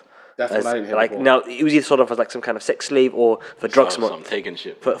off. That's as, what I didn't hear like before. now it was either sold off as like some kind of sex slave or for drug Some smuggling. taking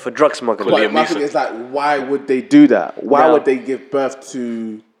shit. For drug smuggling. But my thing is like, why would they do that? Why Now- would they give birth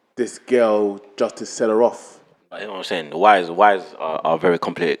to this girl just to sell her off? You know what I'm saying? The whys are very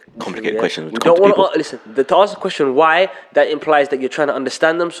complicated questions. We When it comes don't to want people. to listen. To ask the question why, that implies that you're trying to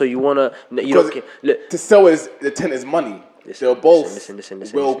understand them. So you wanna, you don't care. Look, To sell the tent is money. They're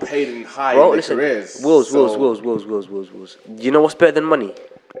both well paid and high in their careers. Wills. You know what's better than money?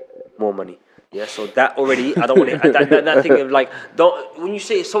 More money. Yeah, so that already, I don't want to, that thing of like, when you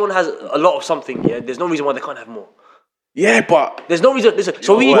say someone has a lot of something, yeah, there's no reason why they can't have more. Yeah, but There's no reason, listen,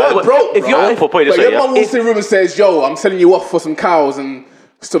 so we, we're broke, if bro. you're, Put it this But way, your yeah. mum walks in the room and says, "Yo, I'm selling you off for some cows and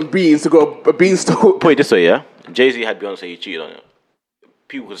some beans to go a beanstalk." Put it this way, yeah. Jay-Z had Beyonce, he cheated on her.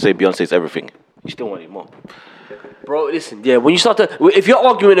 People could say Beyonce's everything. You still want it more. bro, listen, yeah, when you start to, if you're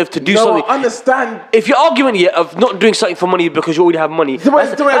arguing of to do No, something, I understand. if you're arguing of not doing something for money because you already have money,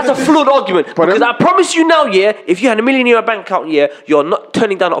 That's that's a flawed argument. Pardon? Because I promise you now, yeah, if you had $1 million in your bank account, yeah, you're not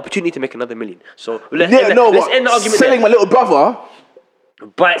turning down the opportunity to make another $1 million. So let's end the argument selling there. my little brother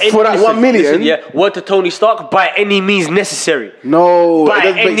By any, for that listen, 1 million? listen, yeah, word to Tony Stark, by any means necessary. No, it By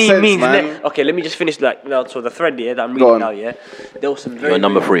doesn't make any sense, means. man. Okay, let me just finish now. So the thread here that I'm Go reading on. now, yeah, there was some very You're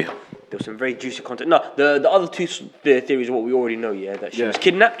number 3. There was some very juicy content. No, the other two theories are what we already know, yeah, that she Yeah. was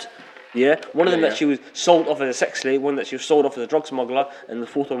kidnapped. Yeah, one of them Yeah, that she was sold off as a sex slave, one that she was sold off as a drug smuggler, and the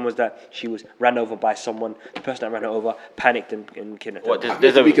fourth one was that she was ran over by someone. The person that ran her over panicked and kidnapped her. What,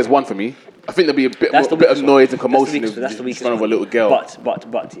 That's the weakest one for me. I think there'll be a bit, That's the bit of weakest noise one. and commotion That's the if weakest front of a one. little girl.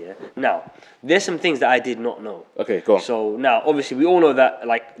 But, yeah. Now, there's some things that I did not know. Okay, go on. So now, obviously, we all know that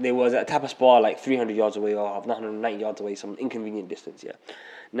like there was at a tapas bar like 300 yards away or 190 yards away, some inconvenient distance. Yeah.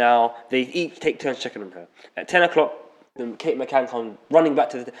 Now they each take turns checking on her. At 10 o'clock, Kate McCann comes running back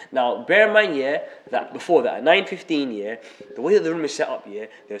to the. Now, bear in mind, yeah, that before that, at 9:15, yeah, the way that the room is set up, yeah,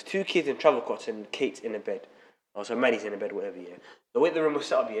 there's 2 kids in travel cots and Kate's in a bed. Oh, so Maddie's in a bed, whatever, yeah. The way the room was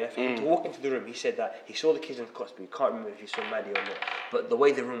set up, yeah, for him to walk into the room, he said that he saw the kids in the cots, but he can't remember if he saw Maddie or not. But the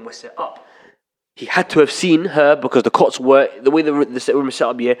way the room was set up, he had to have seen her because the cots were the way the room was set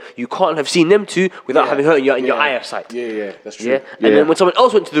up. Yeah, you can't have seen them two without having her in your eye of sight. Yeah, that's true. Yeah, and then when someone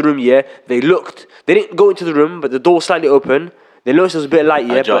else went to the room, yeah, they looked. They didn't go into the room, but the door was slightly open. They noticed it was a bit light,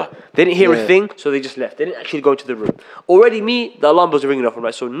 yeah, Ajar. but they didn't hear Yeah. a thing, so they just left. They didn't actually go into the room. Already, the alarm bells are ringing off. I'm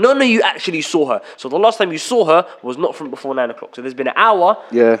like, so none of you actually saw her. So the last time you saw her was not from before 9 o'clock. So there's been an hour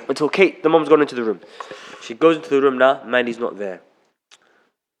until Kate, the mom's gone into the room. She goes into the room now. Mandy's not there.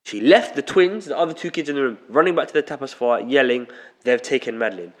 She left the twins, the other 2 kids in the room, running back to the tapas bar, yelling, they've taken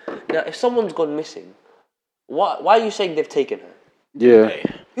Madeline. Now, if someone's gone missing, why are you saying they've taken her? Yeah. Hey,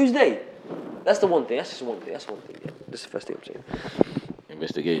 Who's they? That's the one thing. That's just one thing. That's one thing. Yeah, that's the first thing I'm saying.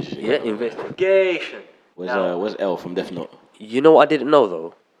 investigation. Yeah, investigation. Where's L from Death Note? You know what I didn't know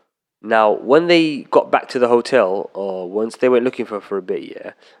though? Now, when they got back to the hotel, or once they went looking for her for a bit,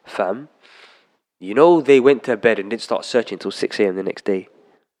 yeah, fam, you know they went to bed and didn't start searching until 6 a.m. the next day.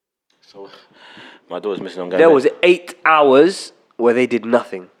 So, my daughter's missing on guy. There was 8 hours where they did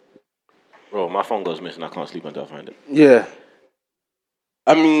nothing. Bro, my phone goes missing. I can't sleep until I find it. Yeah.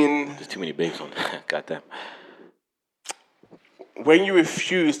 I mean, There's too many babes on. Goddamn. when you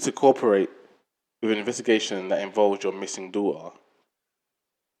refuse to cooperate with an investigation that involves your missing daughter,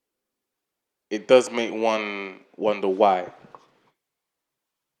 it does make one wonder why.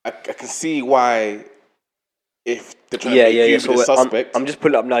 I can see why, if they're trying to make you be the suspect. I'm just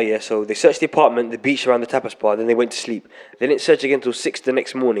pulling it up now, yeah. So they searched the apartment, the beach around the tapas bar, then they went to sleep. They didn't search again until 6 the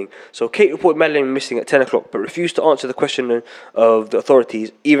next morning. So Kate reported Madeline missing at 10 o'clock, but refused to answer the question of the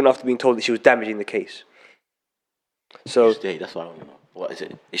authorities, even after being told that she was damaging the case. So That's what I don't know. What is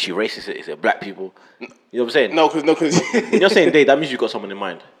it? Is she racist? Is it black people? You know what I'm saying? No, because When you're saying they, that means you got someone in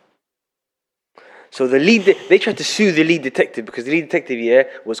mind. So they tried to sue the lead detective because the lead detective, yeah,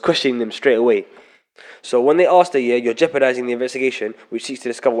 was questioning them straight away. So when they asked her, yeah, you're jeopardizing the investigation, which seeks to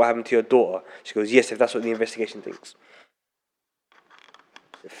discover what happened to your daughter. She goes, yes, if that's what the investigation thinks.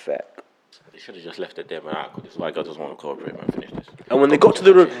 It's a fact. They should have just left it there, man. This white girl doesn't want to cooperate, man. Finish this. And when they got to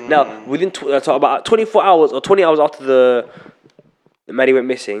the room, now within so about 24 hours or 20 hours after the Maddie went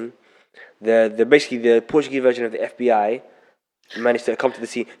missing, basically the Portuguese version of the FBI managed to come to the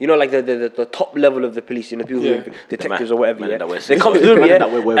scene. You know, like the top level of the police, you know, people who are detectives or whatever. Yeah, they come to the room,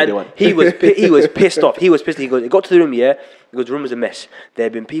 yeah, and he was pissed off. He was pissed. He goes, got to the room, yeah. He goes, the room was a mess. There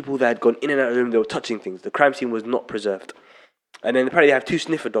had been people that had gone in and out of the room. They were touching things. The crime scene was not preserved. And then apparently they have 2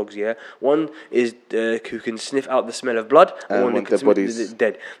 sniffer dogs, yeah. One is who can sniff out the smell of blood, and one who can smell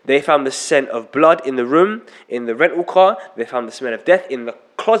dead. They found the scent of blood in the room, in the rental car. They found the smell of death in the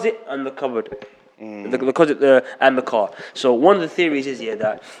closet and the cupboard. The closet and the car. So one of the theories is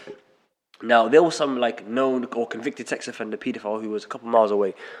that now there was some like known or convicted sex offender paedophile who was a couple miles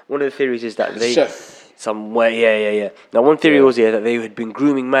away. One of the theories is that they somewhere Now one theory was that they had been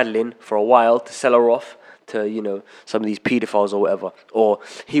grooming Madeline for a while to sell her off to some of these paedophiles or whatever, or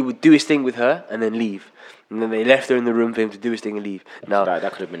he would do his thing with her and then leave. And then they left her in the room for him to do his thing and leave. Now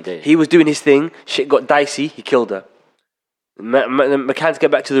that could have been dead. He was doing his thing. Shit got dicey. He killed her. McCanns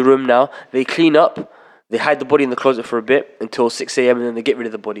get back to the room now. They clean up. They hide the body in the closet for a bit until 6 a.m. and then they get rid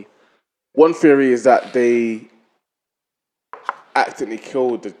of the body. One theory is that they accidentally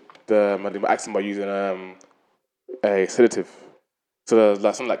killed the Madeline by accident by using a sedative. So there's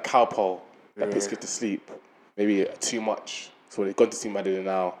like something like Calpol that puts kids to sleep. Maybe too much. So they've gone to see Madeline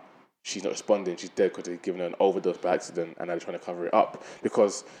now. She's not responding. She's dead because they've given her an overdose by accident, and now they're trying to cover it up.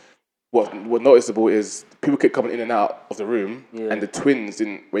 Because what noticeable is people kept coming in and out of the room, and the twins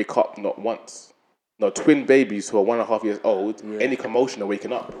didn't wake up not once. No, twin babies who are 1.5 years old, any commotion are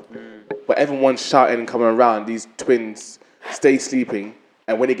waking up. But everyone's shouting and coming around. These twins stay sleeping,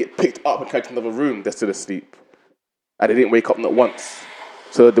 and when they get picked up and carried to another room, they're still asleep. And they didn't wake up not once.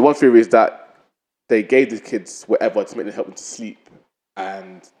 So the one theory is that they gave the kids whatever to make them help them to sleep,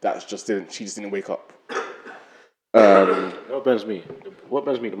 and she just didn't wake up. What burns me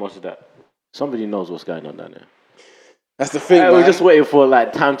the most is that somebody knows what's going on down there. That's the thing, man. We're just waiting for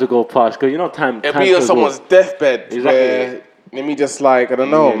like time to go past, because time. It'll be on someone's deathbed. Exactly. Where, let me just I don't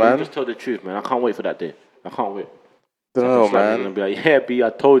know, man. Just tell the truth, man. I can't wait for that day. I can't wait. Don't know, man. And be like, yeah, B, I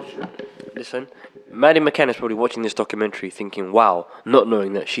told you. Listen, Maddie McCann is probably watching this documentary thinking, wow, not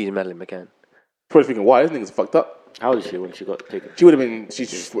knowing that she's Madeline McCann. Probably thinking, why? This nigga's fucked up. How old is she when she got taken? She would have been,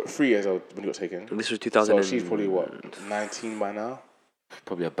 she's 3 years old when she got taken. And this was 2000. So she's probably, 19 by now?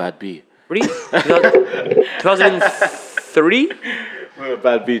 Probably a bad B. Really? 2003? We're a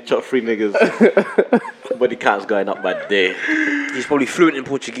bad B, chop 3 niggas. Body count's going up by the day. He's probably fluent in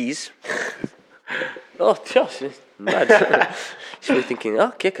Portuguese. Oh, gosh, it's mad. She's probably thinking,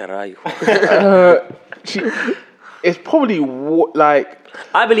 que caralho. It's probably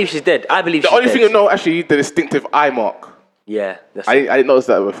I believe she's dead. I believe the only thing I know, actually, the distinctive eye mark. Yeah, I didn't notice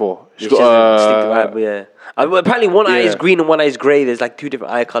that before. She's got distinctive eye, yeah. Apparently, one eye is green and one eye is grey. There's like 2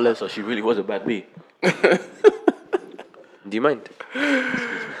 different eye colours. So she really was a bad B. Do you mind?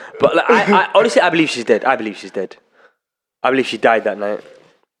 But I honestly, I believe she's dead. I believe she's dead. I believe she died that night.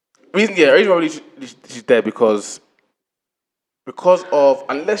 Reason why I believe she's dead because of,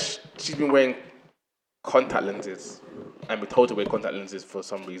 unless she's been wearing contact lenses and we're told to wear contact lenses for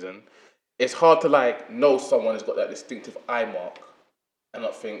some reason, it's hard to know someone has got that distinctive eye mark and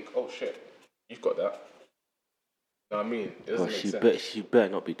not think, oh shit, you've got that. You know what I mean? It doesn't make sense. She better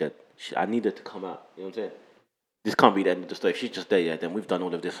not be dead. I need her to come out. You know what I'm saying? This can't be the end of the story. If she's just there, then we've done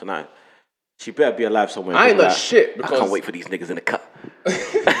all of this for now. She better be alive somewhere. I ain't no shit because I can't wait for these niggas in the cut.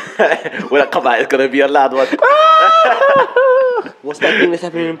 When I come out, it's gonna be a loud one. What's that thing that's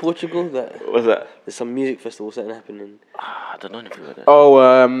happening in Portugal? What's that? There's some music festival something happening. I don't know anything about that. Oh,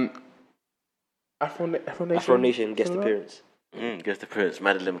 Afro Nation. Afro Nation guest appearance. Guest appearance,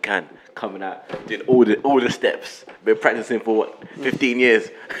 Madeline McCann coming out, doing all the steps. Been practicing for 15 years.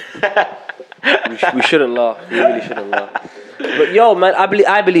 we shouldn't laugh. We really shouldn't laugh. But yo, man,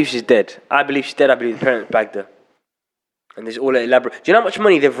 I believe she's dead. I believe she's dead. I believe the parents bagged her. And there's all that elaborate. Do you know how much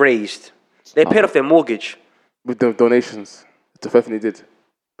money they've raised? They paid off their mortgage with the donations. The first thing they did,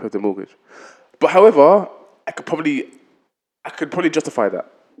 pay off the mortgage. But however, I could probably justify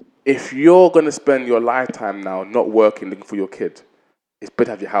that. If you're gonna spend your lifetime now not working, looking for your kid, it's better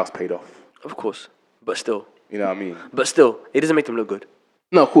to have your house paid off. Of course, but still. You know what I mean? But still, it doesn't make them look good.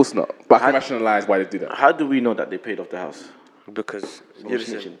 No, of course not. But I can rationalize why they do that. How do we know that they paid off the house? Because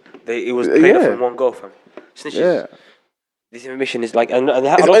it was paid off in one go, fam. Snitches. Yeah. This information is like.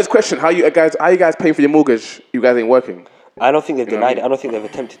 It's a question. How you guys paying for your mortgage? You guys ain't working. I don't think they've denied it. I don't think they've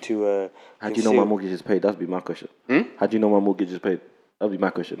attempted to. How do you know my mortgage is paid? That'd be my question. How do you know my mortgage is paid? That'd be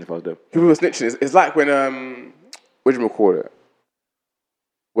my question if I was them. People were snitching. It's like when what do you call it?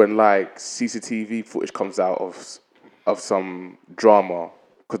 When CCTV footage comes out of some drama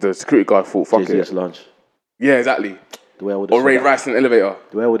because the security guard thought fuck Jay-Z's it. lunch. Yeah, exactly. The way I or Ray Rice in the elevator.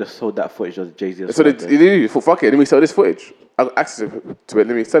 The way I would have sold that footage was Jay-Z's. So they thought fuck it. Let me sell this footage. I got access to it.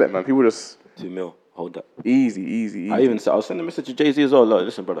 Let me sell it, man. People just $2 million. Hold that. Easy. I was sending a message to Jay-Z as well. Like,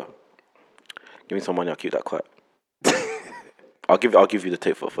 listen, brother, give me some money. I'll keep that quiet. I'll give you the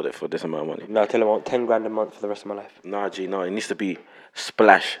tape for this amount of money. No, tell him I want 10 grand a month for the rest of my life. Nah, G, no, it needs to be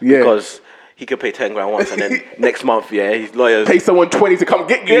splash because he could pay 10 grand once, and then next month, his lawyers Pay someone 20 to come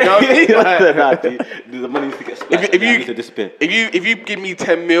get you. You know what I mean? The money needs to get splashed. If you needs to disappear. if you give me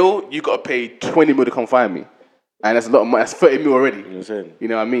 10 mil, you gotta pay 20 mil to come find me, and that's a lot of money. That's 30 mil already. You know what I'm saying? You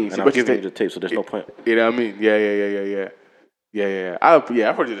know what I mean? And So I'm but giving you the tape, so there's no point. You know what I mean? Yeah. I'll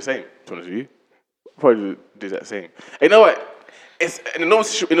probably do the same. To be honest with you, probably do that same. And you know what? It's in a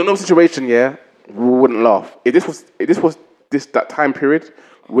normal situation. Yeah, we wouldn't laugh. If this was that time period,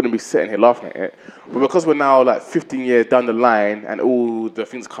 we wouldn't be sitting here laughing at it. But because we're now like 15 years down the line, and all the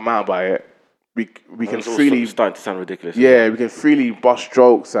things come out by it, we can freely starting to sound ridiculous. Yeah, we can freely bust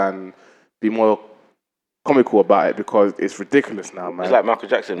jokes and be more comical about it because it's ridiculous now, man. It's like Michael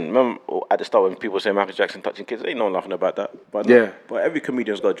Jackson. Remember at the start when people say Michael Jackson touching kids, ain't no one laughing about that. But but every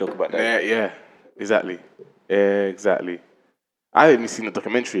comedian's got a joke about that. Yeah, exactly. I haven't even seen the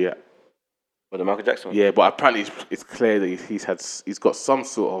documentary yet. But the Michael Jackson one? Yeah, but apparently it's clear that he's got some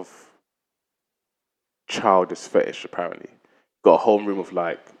sort of childish fetish. Apparently, got a whole room of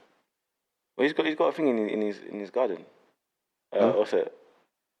like. Well, he's got a thing in his garden. What's it?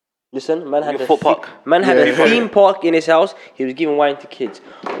 Listen, man had a theme park in his house. He was giving wine to kids.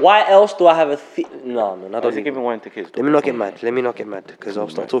 Why else do I have a No, man, I Why don't. is he giving wine to kids? Let me not get mad, because I'll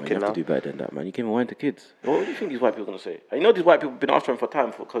start talking now. You have now. to do better than that, man. You're giving wine to kids. What do you think these white people are gonna say? You know, these white people have been after him for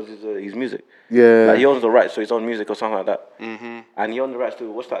time because his music. Yeah. Like he owns the rights to his own music or something like that. Mm-hmm. And he owns the rights to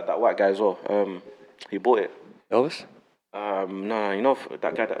what's that white guy as well. He bought it. Elvis? No, you know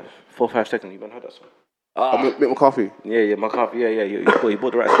that guy that 4 5 seconds. You haven't heard that song? Mick McCarthy. Yeah, McCarthy. Yeah. He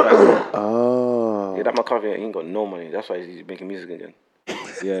bought the rights to that song. Oh. Yeah, that McCarthy he ain't got no money. That's why he's making music again.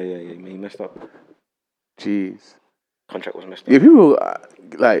 Yeah. He messed up. Jeez. Contract was messed up. Yeah, people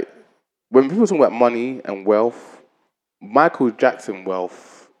like when people talk about money and wealth. Michael Jackson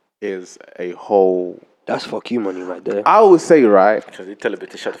wealth is a whole. That's fuck you money right there. I always say right. Because he tell a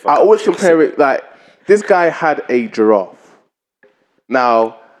bit to shut the fuck I up. always compare it like this guy had a giraffe.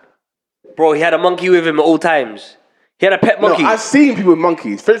 Now, Bro, he had a monkey with him at all times. He had a pet monkey. no, I've seen people with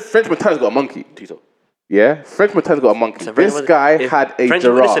monkeys. French Montana's got a monkey. Tito. Yeah, French Montana's got a monkey. So This guy had a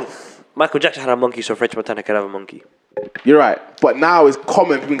giraffe. Listen, Michael Jackson had a monkey, so French Montana could have a monkey. You're right, but now it's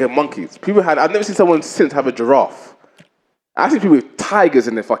common people get monkeys. I've never seen someone since have a giraffe. I've seen people with tigers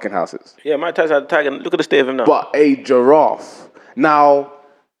in their fucking houses. Yeah, Mike Tyson had a tiger. Look at the state of him now. But a giraffe. Now,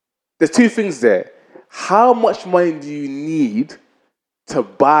 there's two things there. How much money do you need to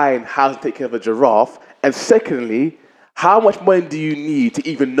buy and how to take care of a giraffe? And secondly, how much money do you need to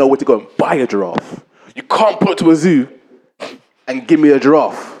even know where to go and buy a giraffe? You can't put it to a zoo and give me a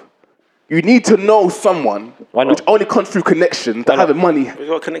giraffe. You need to know someone which only comes through connections that have the money. We've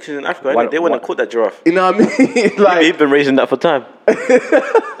got connections in Africa. They wouldn't have caught that giraffe. You know what I mean? Like, He's been raising that for time.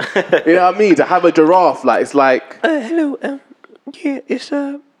 you know what I mean? To have a giraffe, like it's like. Hello, yeah, it's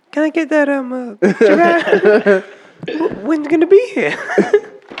can I get that giraffe? When's gonna be here? I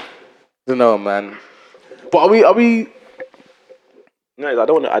don't know, man. But are we? No, I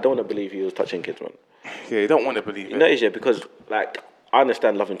don't want to believe he was touching kids, man. Yeah, you don't want to believe it. You know, yeah, because like I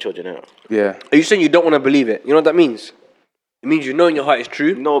understand loving children, you know. Yeah. Are you saying you don't want to believe it? You know what that means? It means you know in your heart it's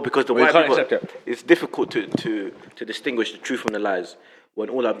true. No, because the Well, white you can't people, accept it. it's difficult to distinguish the truth from the lies when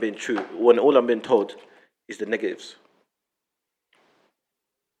all I'm being told is the negatives.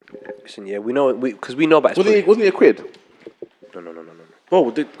 Listen, yeah, we know because we know about. Wasn't he a quid? No.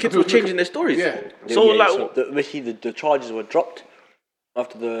 Bro, the kids were changing their stories. Yeah. So basically the charges were dropped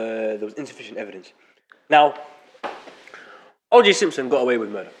after there was insufficient evidence. Now, O.J. Simpson got away with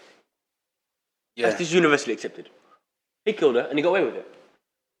murder. Yeah. That's just universally accepted. He killed her and he got away with it.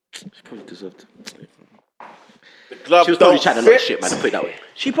 She probably deserved it. She was probably chatting a lot of shit, man, to put it that way.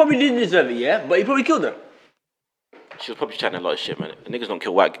 She probably didn't deserve it, yeah, but he probably killed her. She was probably chatting a lot of shit, man. Niggas don't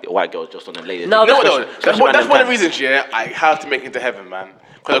kill white girls just on the ladies. No, That's one of the reasons, yeah, I have to make it to heaven, man.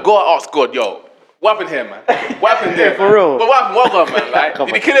 Because I go and ask God, yo, what happened here, man? What happened there? For real. But what happened, man? Like,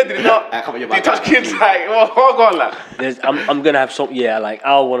 did he kill her? Did he not? Did he touch kids? Like, what going on, like? I'm gonna have some, yeah, like,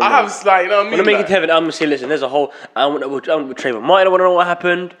 I want to know. I have, like, you know what I mean? When I make it to heaven, I'm gonna say, listen, there's a whole, I want to Trayvon Martin, I want to know what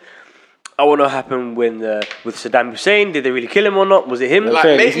happened. I want to know what happened when with Saddam Hussein. Did they really kill him or not? Was it him? Like,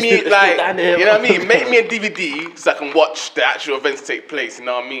 make me, like, you know what I mean? Make me a DVD so I can watch the actual events take place, you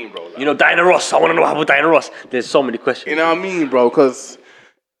know what I mean, bro? Like, You know, Diana Ross. I want to know what happened with Diana Ross. There's so many questions. you know what I mean, bro? Because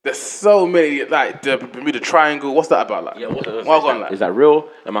there's so many, like, the Bermuda Triangle. What's that about, like? Yeah, what going on, like? Is that real?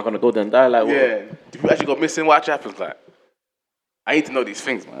 Am I gonna go there and die? Like, what? Yeah. Do people actually go missing? What actually happens, like? I need to know these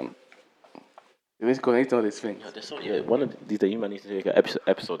things, man. I need to know these things. One of these days you might need to take an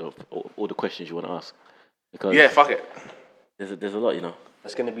episode of all the questions you want to ask. Because Yeah, fuck it. There's a lot, you know.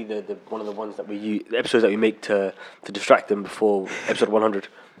 That's going to be the one of the ones that we use, the episodes that we make to distract them before episode 100.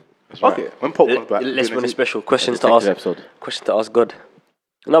 Okay, when Pope comes back, Let's run a special questions to Detective ask. episode. Questions to ask God.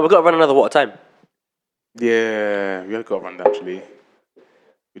 No, we've got to run another what time? Yeah, we have got to run that actually.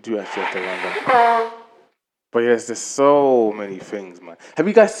 We do actually have to run that. But yes, there's so many things, man. Have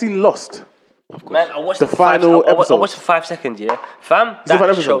you guys seen Lost? Of course. Man, I watched The final I episode. watched 5 seconds, yeah. Fam, the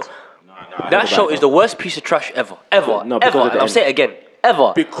final that show, episode? that show is the worst piece of trash ever. No, because of the And I'll end. say it again.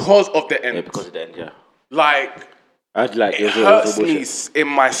 Ever. Because of the end. Yeah, because of the end, yeah. Like, I'd like it hurts me in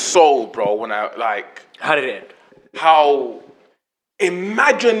my soul, bro, when I, like, How did it end? how,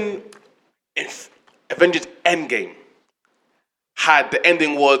 imagine if Avengers Endgame had, the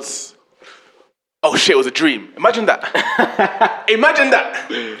ending was, oh shit, it was a dream. Imagine that. Imagine that.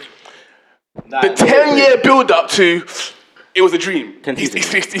 The 10-year build-up to, it was a dream. 10 He's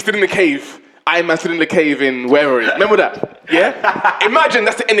seasons. stood in the cave. Iron Man stood in the cave in wherever it is. Remember that? Yeah? Imagine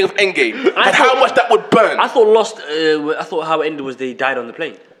that's the ending of Endgame. And how much that would burn. I thought Lost. I thought how it ended was they died on the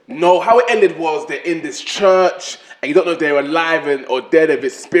plane. No, how it ended was they're in this church and you don't know if they're alive or dead, if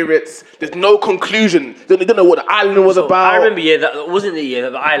it's spirits. There's no conclusion. You don't know what the island was about. I remember, that wasn't the year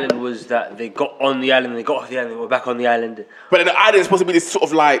that the island was that they got on the island, they got off the island, they were back on the island. But then the island is supposed to be this sort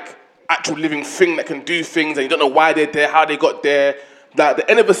of like actual living thing that can do things and you don't know why they're there, how they got there. That the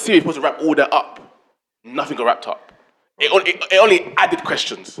end of the series is supposed to wrap all that up. Nothing got wrapped up. It only added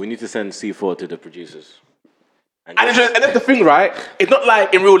questions. We need to send C4 to the producers. And that's the thing, right? It's not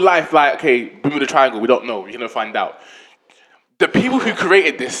like in real life, like, okay, Bermuda Triangle, we don't know, you're going to find out. The people who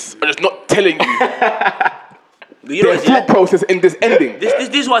created this are just not telling you their thought process in this ending. This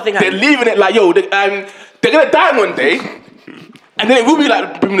is what I think They're happened. leaving it like, yo, they're going to die one day, and then it will be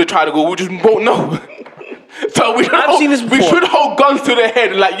like Bermuda Triangle, we just won't know. So we should hold guns to their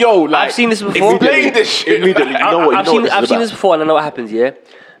head, like, yo, like, I've seen this before. Explain this shit. Immediately, I've seen this before, and I know what happens. Yeah,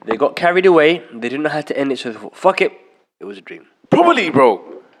 they got carried away. They didn't know how to end it, so they thought, "Fuck it, it was a dream." Probably, bro.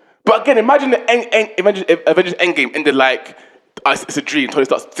 But again, imagine imagine if Avengers Endgame ended like it's a dream. Tony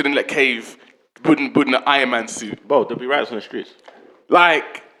starts sitting in that cave, building an Iron Man suit. Bro, there'll be riots on the streets.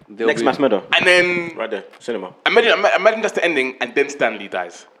 Like Next mass murder. and then Right there, cinema. imagine that's the ending, and then Stan Lee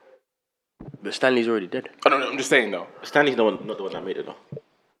dies. But Stanley's already dead. I don't know. I'm just saying though. Stanley's not the one that made it though. What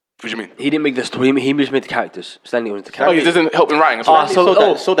do you mean? He didn't make the story. He just made the characters. Stanley was the Oh, character. he doesn't help in writing. So years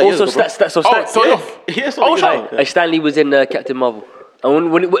ago, Stan. Stanley was in Captain Marvel.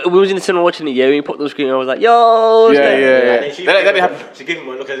 And when we was in the cinema watching it, yeah, we put the screen, I was like, "Yo!" Yeah. That happened. She gave him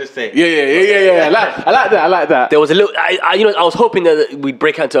a look at this thing. Yeah. I like that. There was a little. I was hoping that we'd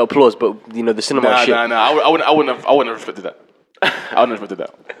break out into applause, but the cinema shit. Nah. I wouldn't have respected that. I wouldn't have respected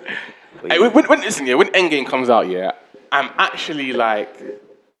that. Hey, when Endgame comes out, yeah, I'm actually like,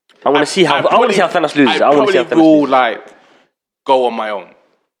 I want to see how Thanos loses. I want to see how Thanos will loses. like go on my own.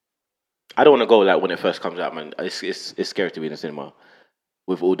 I don't want to go like when it first comes out, man. It's scary to be in the cinema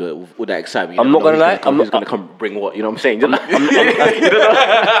with all that excitement. I'm not gonna lie. Who's gonna come bring what? You know what I'm saying? I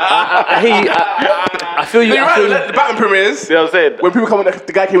hear you. I feel you. I feel you. The Batman premieres. You know what I'm saying? When people come in,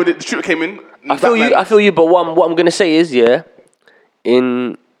 the guy came in, the shooter came in. I feel you. But what I'm gonna say is, yeah,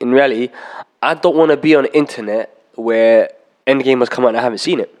 in reality, I don't want to be on the internet where Endgame has come out and I haven't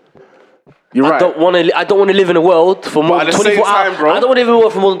seen it. You're right. I don't want to live in a world for more than 24 hours. Bro. I don't want to live in a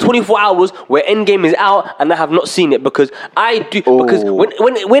world for more than 24 hours where Endgame is out and I have not seen it because I do. Oh. Because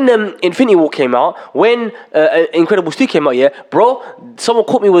when Infinity War came out, when Incredibles 2 came out, yeah, bro, someone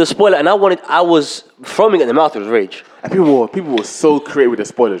caught me with a spoiler and I was foaming at the mouth with rage. And people were so creative with the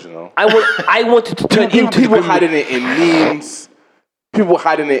spoilers, you know. I wanted to turn into people hiding it in memes. People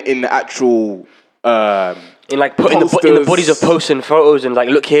hiding it in the actual. In the bodies of posts and photos and like,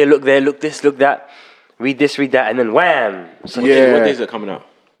 look here, look there, look this, look that, read this, read that, and then wham. So what days are coming out?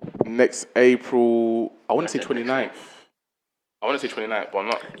 Next April, I want to say 29th. But I'm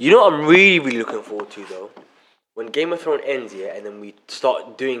not. You know what I'm really, really looking forward to though? When Game of Thrones ends, yeah, and then we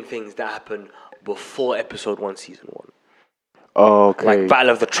start doing things that happen before episode 1, season 1. Okay. Like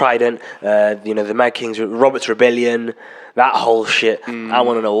Battle of the Trident, the Mad King's, Robert's Rebellion, that whole shit. I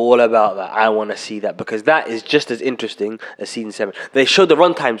want to know all about that. I want to see that because that is just as interesting as season 7. They showed the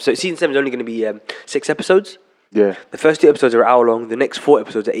runtime, so season 7 is only going to be 6 episodes. Yeah. The first 2 episodes are an hour long. The next 4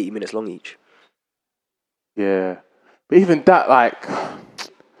 episodes are 80 minutes long each. Yeah. But even that, like,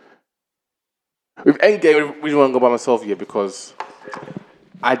 with Endgame, I really want to go by myself here because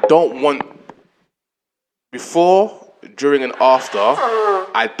I don't want before, during, and after.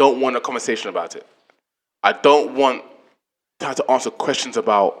 I don't want a conversation about it. I don't want to have to answer questions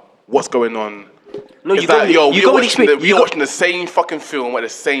about what's going on. No, we're watching the same fucking film at the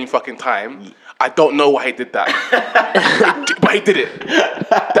same fucking time. I don't know why he did that, but he did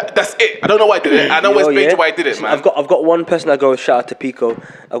it. That's it. I don't know why I did it. I know what's major why I did it, man. I've got one person I go shout out to Pico.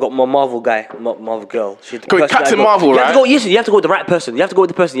 I've got my Marvel guy, Marvel girl. She's the person Captain I go, Marvel, you have right? to go, yes, you have to go with the right person. You have to go with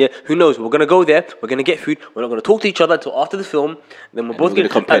the person, yeah, who knows. We're gonna go there. We're gonna get food. We're not gonna talk to each other until after the film. Then we're both gonna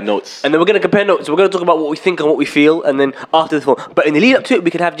compare notes. And then we're gonna compare notes. We're gonna talk about what we think and what we feel. And then after the film, but in the lead up to it,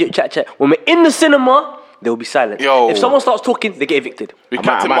 we can have chat. When we're in the cinema, there will be silence. Yo. If someone starts talking, they get evicted. I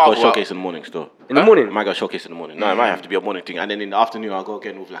might go showcase in the morning still. In the morning? I might go showcase in the morning. No, it might have to be a morning thing. And then in the afternoon, I'll go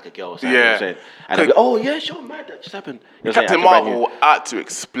again with like a girl or something. Yeah. You know what I'm saying? And I'll be like, oh, yeah, sure, man, that just happened. You know what I'm Captain saying? I have to brand Marvel had to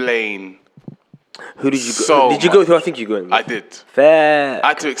explain. Who did you go? So Did you go to? I think you going. I did. Fair. I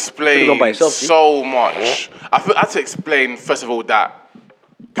had to explain gone by yourself, see? so much. I had to explain first of all that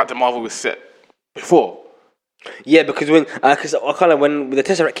Captain Marvel was set before. Yeah, because when I kind of when the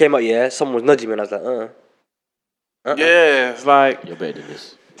Tesseract came out, yeah, someone was nudging me, and I was like, Yeah, it's like, You're better than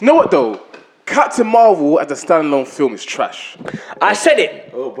this. you know what though? Captain Marvel as a standalone film is trash. I said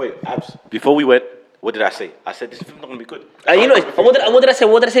it. Oh, wait, Abs. Before we went, what did I say? I said this film's not going to be good. And you know, what did I say?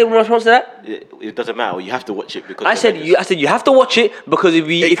 What did I say in response to that? It doesn't matter. You have to watch it because I said you have to watch it because if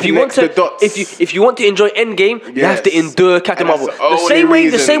you want connects to the dots. if you want to enjoy Endgame, you have to Yes. endure Captain And that's Marvel. the only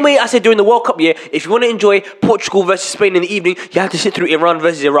The same reason. way I said during the World Cup, yeah. If you want to enjoy Portugal versus Spain in the evening, you have to sit through Iran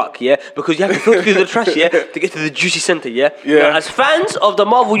versus Iraq, yeah, because you have to filter through the trash, yeah, to get to the juicy center, yeah. Yeah. Now, as fans of the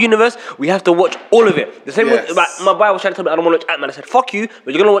Marvel universe, we have to watch all of it. The same Yes. way my boy was trying to tell me I don't want to watch Ant-Man. I said fuck you,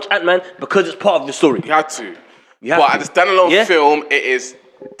 but you're gonna watch Ant-Man because it's part of the story. You had to. You have But to. as a standalone Yeah. film, it is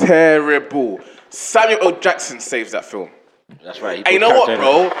terrible. Samuel L. Jackson saves that film. That's right. And you know what,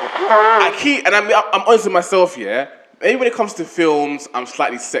 bro? I'm honest with myself, yeah. Maybe when it comes to films, I'm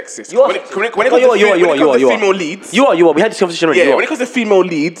slightly sexist. You are. When it comes No, to female leads, You are. We had this conversation already. yeah. You are. When it comes to female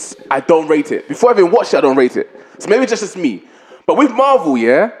leads, I don't rate it. Before I even watched it, I don't rate it. So maybe it's just me. But with Marvel,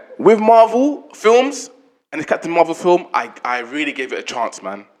 yeah, with Marvel films and the Captain Marvel film, I really gave it a chance,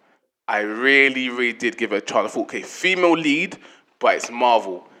 man. I really, really did give it a chance. I thought, okay, female lead, but it's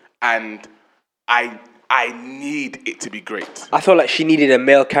Marvel, and I need it to be great. I felt like she needed a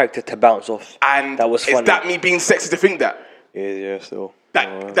male character to bounce off. And that was funny. is that me being sexy to think that? Yeah, still.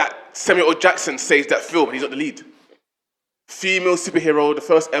 That Samuel L. Jackson saves that film and he's not the lead. Female superhero, the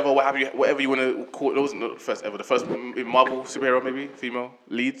first ever, whatever you want to call it. It wasn't the first ever, the first Marvel superhero, maybe, female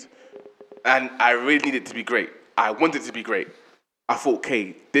lead. And I really needed it to be great. I wanted it to be great. I thought,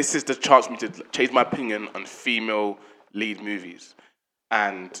 okay, this is the chance for me to change my opinion on female lead movies.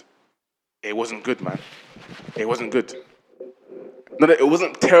 And it wasn't good, man. It wasn't good. No, it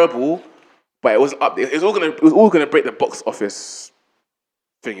wasn't terrible, but it wasn't up there. It was all gonna break the box office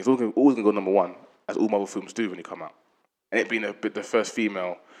thing. It's always gonna go number one, as all Marvel films do when they come out. And it being the first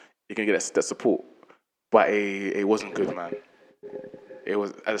female, you're gonna get that support. But it wasn't good, man. It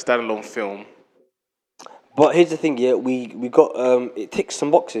was as a standalone film. But here's the thing, yeah, we got it ticks some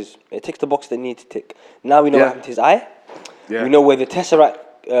boxes. It ticks the box that need to tick. Now we know what happened to his eye. Yeah. We know where the Tesseract,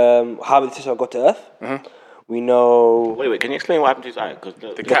 how the Tesseract got to Earth. We know. Wait, can you explain what happened to his eye? Because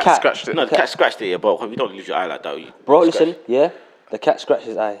The cat scratched it. No, the cat scratched it, yeah, but you don't lose your eye like that. Bro, listen, yeah, the cat scratched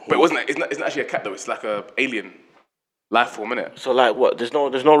his eye. But it's not actually a cat though. It's like a alien life form, innit? So like what? There's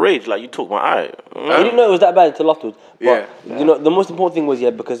no rage. Like you took my eye. I didn't know it was that bad until afterwards. But Yeah. you know, the most important thing was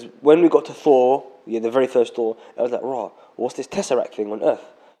because when we got to Thor, the very first Thor, I was like, raw, what's this Tesseract thing on Earth?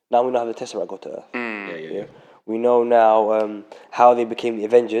 Now we know how the Tesseract got to Earth. Yeah. We know now how they became the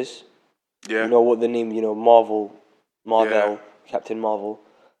Avengers. Yeah. You know what the name, Marvel, Yeah. Captain Marvel,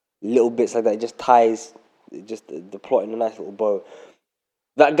 little bits like that. It just ties, the plot in a nice little bow.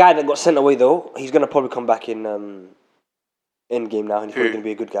 That guy that got sent away though, he's gonna probably come back in Endgame now, and he's probably gonna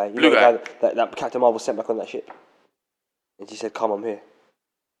be a good guy. You Blue know guy? the guy that Captain Marvel sent back on that ship, and she said, "Come, I'm here."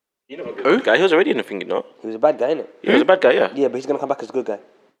 You know, good guy. He was already in the thing, you know. He was a bad guy, innit? He was a bad guy, yeah. Yeah, but he's gonna come back as a good guy.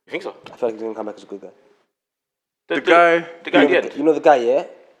 You think so? I feel like he's gonna come back as a good guy. The guy at the end. You know the guy, yeah?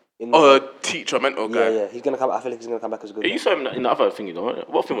 Oh, a teacher, mental guy. Yeah. He's gonna come. I feel like he's gonna come back as a good Yeah, guy. you saw him in the other thing, you know.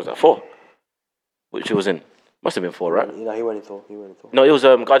 What film was that? 4? Which he was in? Must have been 4, right? You know, he went in Thor. No, it was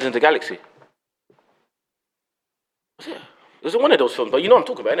Guardians of the Galaxy. Was it? It was one of those films, but you know what I'm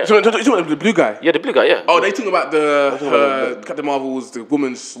talking about, innit? You talking about the blue guy? Yeah, the blue guy, yeah. Oh, they talking about Captain Marvel's, the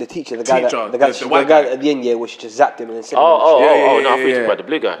woman's... The teacher, the guy, teacher, the guy, the white guy guy. at the end, yeah, where she just zapped him and then sent him. No, I Yeah, thought you were yeah. talking about the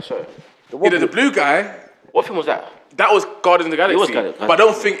blue guy. Sorry. The blue guy, What film was that? that was Guardians of the Galaxy. was Guardians. But I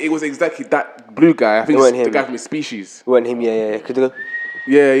don't think it was exactly that blue guy. I think It it's wasn't the him. guy from his species. It wasn't him, yeah. Could you go?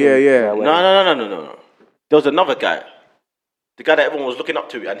 Yeah. well- No. There was another guy. The guy that everyone was looking up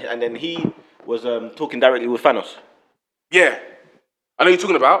to, and then he was talking directly with Thanos. Yeah. I know who you're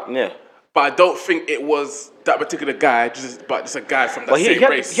talking about. Yeah. But I don't think it was that particular guy, just a guy from that same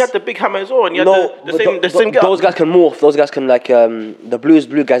race. He had the big hammer as well, and he had the same guy. Those guys can morph. Those guys can the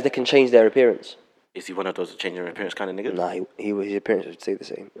blue guys. They can change their appearance. Is he one of those changing appearance kind of niggas? Nah, his appearance would stay the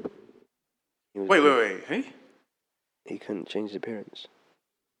same. Wait. Hey? He couldn't change his appearance.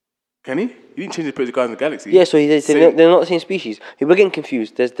 Can he? He didn't change the appearance of the guys in the galaxy. Yeah, so they're not the same species. We're getting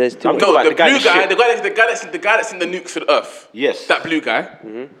confused. There's two. No, the blue guy, the guy that's in the nukes for the Earth. Yes. That blue guy.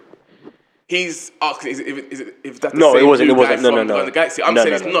 Mm-hmm. He's asking if that's the no, same it wasn't. blue it wasn't. guy No, from no. the galaxy. I'm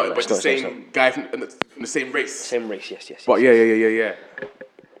saying it's not, but it's it's the same guy from the same race. Same race, yes. But yeah.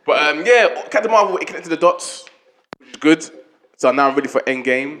 But Captain Marvel, it connected the dots, which is good. So now I'm ready for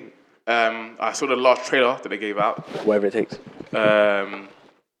Endgame. I saw the last trailer that they gave out. Whatever it takes.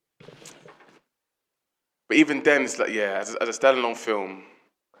 But even then, it's like, as a standalone film,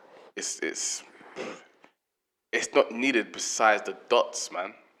 it's not needed besides the dots,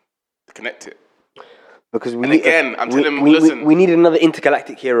 man, to connect it. Because I'm telling him, listen. We need another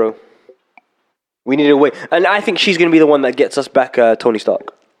intergalactic hero. We need a way. And I think she's going to be the one that gets us back Tony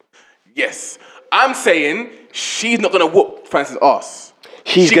Stark. Yes. I'm saying she's not going to whoop Francis' ass.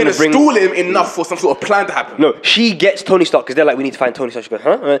 She's going to stall him enough for some sort of plan to happen. No, she gets Tony Stark because they're like, we need to find Tony Stark. She goes,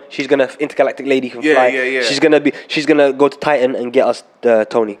 huh? She's going to intergalactic lady can fly. Yeah. She's going to go to Titan and get us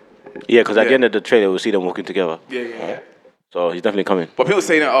Tony. Yeah, because at the end of the trailer, we'll see them walking together. Yeah. So he's definitely coming. But people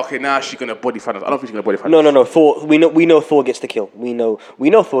saying that, okay, now she's going to body Thanos. I don't think she's going to body Thanos. No. Thor. We know Thor gets the kill. We know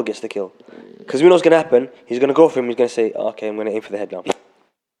Thor gets the kill. Because we know what's going to happen. He's going to go for him. He's going to say, okay, I'm going to aim for the head now.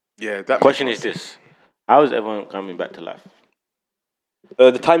 Yeah. That question is this: how is everyone coming back to life?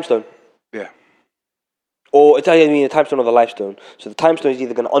 The time stone. Yeah. Or it's either the time stone or the life stone. So the time stone is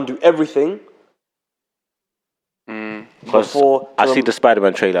either going to undo everything. Because I see the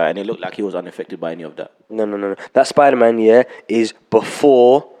Spider-Man trailer and it looked like he was unaffected by any of that. No. That Spider-Man, is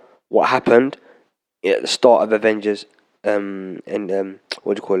before what happened at the start of Avengers. What do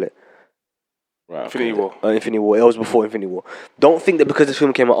you call it? Right, Infinity War. Infinity War. It was before Infinity War. Don't think that because this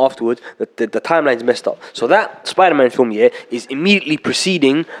film came out afterwards that the timeline's messed up. So that Spider-Man film, is immediately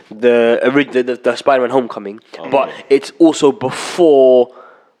preceding the Spider-Man Homecoming, but it's also before.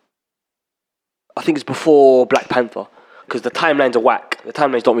 I think it's before Black Panther because the timelines are whack. The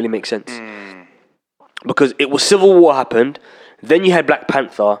timelines don't really make sense because it was Civil War happened, then you had Black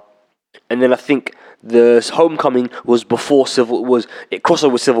Panther, and then I think the Homecoming was before it crossed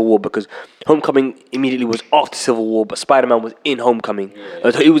over with Civil War because Homecoming immediately was after Civil War, but Spider-Man was in Homecoming.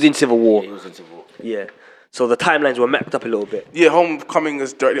 He was in Civil War. Yeah, he was in Civil War. Yeah. So the timelines were mapped up a little bit. Yeah, Homecoming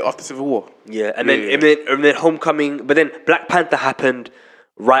is directly after Civil War. Yeah, and then Homecoming, but then Black Panther happened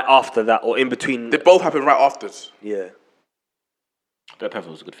right after that, or in between. They both happened right afterwards. Yeah. Black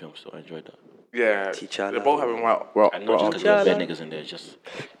Panther was a good film, so I enjoyed that. Yeah, T'Challa. they both happened right And not just because there were T'Challa. bad niggas in there, it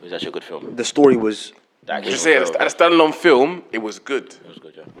was actually a good film. The story was. Just say, at a standalone film, it was good. It was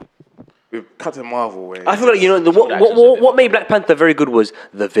good, yeah. With Captain Marvel, I feel like what made Black Panther very good was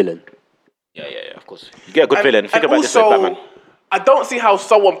the villain. Yeah, of course. You get a good villain. Think about this with Batman. I don't see how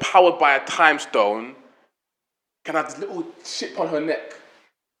someone powered by a time stone can have this little chip on her neck,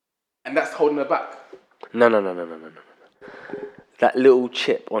 and that's holding her back. No. That little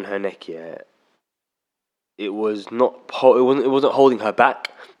chip on her neck, it was not. It wasn't holding her back.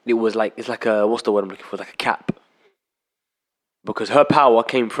 It was like what's the word I'm looking for? Like a cap. Because her power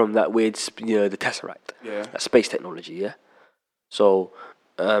came from that weird, the Tesseract. Yeah. That space technology, yeah. So,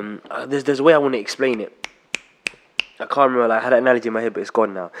 there's a way I want to explain it. I can't remember. I had that analogy in my head, but it's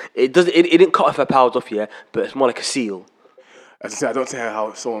gone now. It didn't cut off her powers off, but it's more like a seal. As I said, I don't see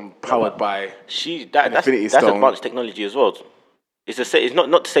how someone powered by that's Infinity Stone. advanced technology as well. It's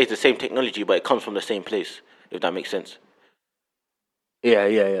not to say it's the same technology, but it comes from the same place. If that makes sense. Yeah.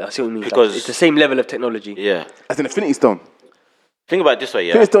 I see what you mean. Because it's the same level of technology. Yeah. As an Infinity Stone. Think about it this way,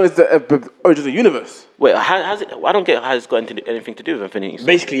 yeah. Infinity Stone is the origin of the universe. Wait, how's it? I don't get how it's got anything to do with Infinity Stone.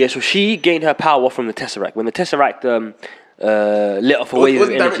 Basically, so she gained her power from the Tesseract. When the Tesseract lit off a wave of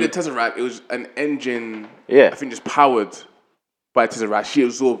energy. It wasn't directly the Tesseract. It was an engine. Yeah. I think just powered by Tesseract. She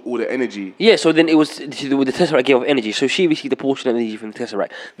absorbed all the energy. Yeah, so then it was with the Tesseract gave off energy, so she received a portion of energy from the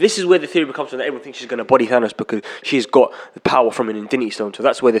Tesseract. This is where the theory becomes from that everyone thinks she's going to body Thanos because she's got the power from an Infinity Stone. So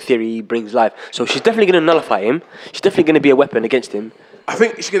that's where the theory brings life. So she's definitely going to nullify him. She's definitely going to be a weapon against him. I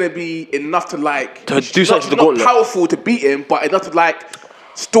think she's going to be enough to do something to the gauntlet. Not powerful to beat him, but enough to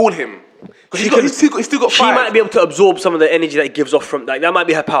stall him. He's still got She fire. might be able to absorb some of the energy that it gives off from that might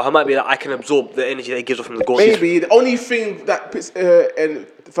be her power. It might be that I can absorb the energy that it gives off from the gauntlet. Maybe the only thing that puts an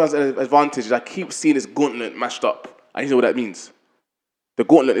advantage is I keep seeing this gauntlet mashed up. I know what that means. The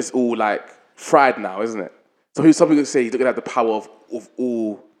gauntlet is all fried now, isn't it? So some people say he's not gonna have the power of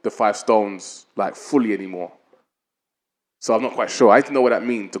all the 5 stones like fully anymore. So I'm not quite sure. I need to know what that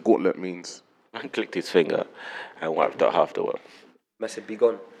means. The gauntlet means. Man clicked his finger and wiped out half the world. Man said, be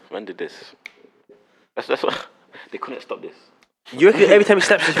gone. Man did this. That's what they couldn't stop this. You reckon every time he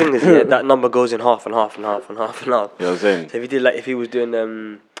snaps his fingers, yeah, that number goes in half and half and half and half and half. You know what I'm saying? So if he did like, if he was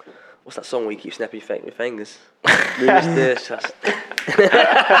doing what's that song where you keep snapping your fingers? This, just.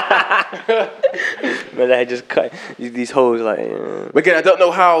 Man, they just cut these holes like. But again, I don't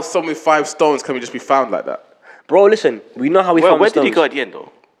know how some with 5 stones can just be found like that. Bro, listen, we know how we found the Where stones. did he go at the end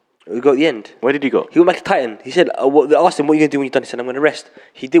though? We got the end. Where did he go? He went back to Titan. He said, they asked him, what are you going to do when you're done? He said, I'm going to rest.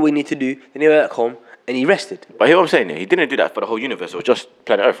 He did what he needed to do. Then he went back home and he rested. But hear what I'm saying here? He didn't do that for the whole universe. It was just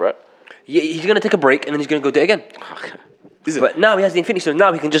planet Earth, right? Yeah, he's going to take a break and then he's going to go do it again. Okay. But now he has the Infinity Stone.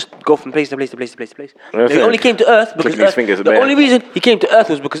 Now he can just go from place to place to place to place to place. Yeah, He only came to Earth because Clicking his fingers the bare. only reason he came to Earth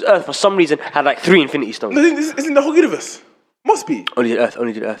was because Earth, for some reason, had like 3 Infinity Stones. No, isn't the whole universe? Must be. Only did Earth.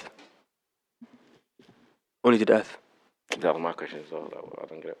 Only did Earth. Only did Earth. That was my question, so I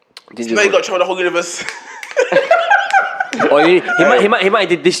don't get it. Now you got to try the whole universe. Or he might have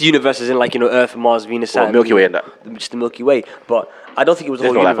did this universe as in like, you know, Earth, Mars, Venus, Saturn, Milky Way and that. just the Milky Way. But I don't think it was the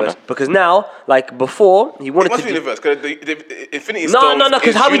There's whole no life on universe that. because now, like before, he wanted It must to be do. universe because the Infinity Stones. No. Because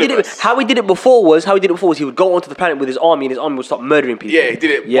is how he universe. did it before was he would go onto the planet with his army and his army would start murdering people. Yeah, he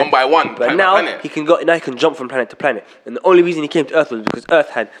did it one by one. But planet now by planet. he can go. Now he can jump from planet to planet. And the only reason he came to Earth was because Earth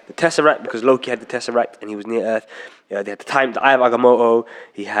had the Tesseract. Because Loki had the Tesseract and he was near Earth. Yeah, they had the Eye of Agamotto.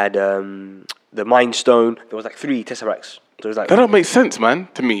 He had the Mind Stone. There was like 3 Tesseracts. So it was like That don't make sense, man,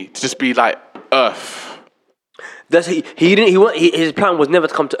 to me. To just be like Earth. that's his plan was never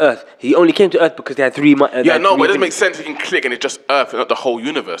to come to Earth. He only came to Earth because they had 3. But it doesn't make sense. You can click and it's just Earth and not the whole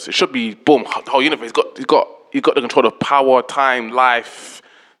universe. It should be boom, the whole universe. He's got the control of power, time, life,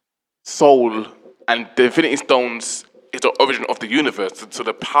 soul, and the Infinity Stones is the origin of the universe. So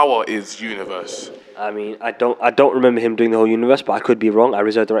the power is universe. I mean, I don't remember him doing the whole universe, but I could be wrong. I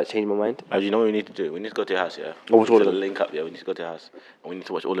reserve the right to change my mind. As you know what we need to do? We need to go to your house, yeah? Oh, watch all of to them. link up, yeah? We need to go to your house. And we need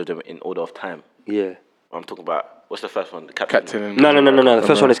to watch all of them in order of time. Yeah. I'm talking about, what's the first one? The Captain. No. The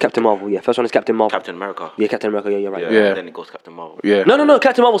first one is Captain Marvel. Yeah, first one is Captain Marvel. Captain America. Yeah, Captain America. Yeah, you're right. Yeah. And then it goes Captain Marvel. Yeah. No.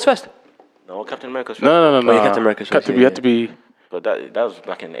 Captain Marvel's first. No, Captain America's first. No. Oh, yeah, Captain America's first, You have to be. But that was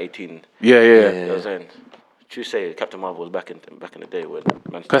back in 18. Yeah. You know what I'm saying? True say Captain Marvel was back in the day when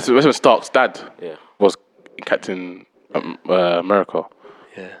That's when Stark's dad yeah. was Captain America.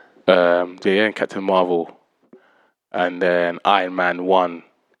 Yeah. And Captain Marvel, and then Iron Man 1.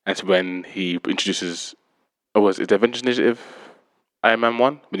 That's when he introduces. Was it the Avengers Initiative? Iron Man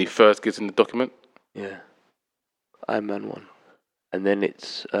 1 when he first gets in the document. Yeah. Iron Man 1, and then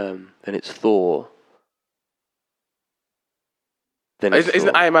it's Thor. Then it's Isn't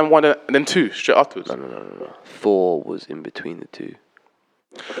Thor. Iron Man 1 and then 2 straight afterwards? No. Thor was in between the 2.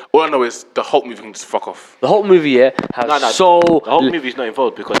 All I know is the Hulk movie can just fuck off. The whole movie, yeah, has No, so. the whole movie's not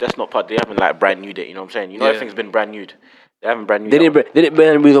involved because that's not part. They haven't like brand newed it. You know what I'm saying? You know everything's been brand newed. They haven't brand newed. They didn't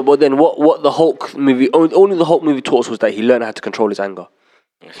brand new, but then what the Hulk movie only the Hulk movie taught us was that he learned how to control his anger.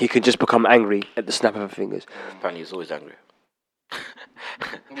 He could just become angry at the snap of his fingers. Apparently, he's always angry. I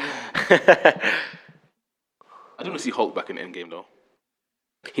don't want to see Hulk back in Endgame though.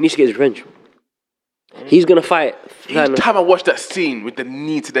 He needs to get his revenge. He's gonna fight. Each time I watch that scene with the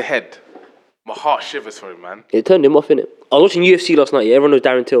knee to the head, my heart shivers for him, man. It turned him off, innit? I was watching UFC last night. Yeah, everyone knows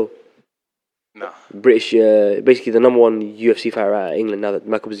Darren Till, Nah. British, basically the number 1 UFC fighter out of England now that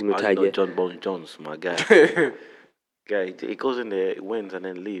Michael Bisping I retired. know Yeah. John Bones Jones, my guy. Guy, he goes in there, wins, and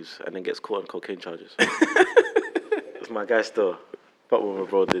then leaves, and then gets caught on cocaine charges. That's my guy still. But what my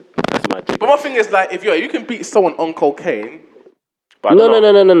bro did, that's my jig. But my thing is like, if you can beat someone on cocaine. But I don't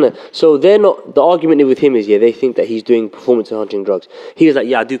know. No. So they're not. The argument with him is, they think that he's doing performance-enhancing drugs. He was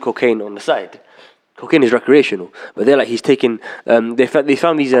like, I do cocaine on the side. Cocaine is recreational, but they're like he's taking. They found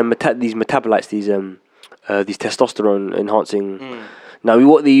these metabolites, these testosterone enhancing. Now,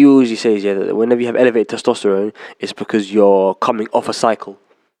 what they usually say is that whenever you have elevated testosterone, it's because you're coming off a cycle.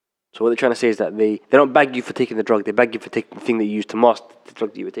 So what they're trying to say is that they don't bag you for taking the drug; they bag you for taking the thing that you used to mask the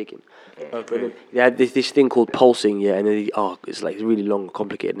drug that you were taking. Okay. They had this thing called pulsing, and then it's like really long,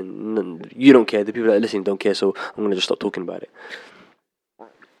 complicated, and you don't care. The people that are listening don't care, so I'm gonna just stop talking about it.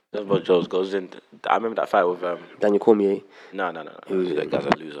 John Bones Jones goes in. I remember that fight with Daniel Cormier. No. That guy's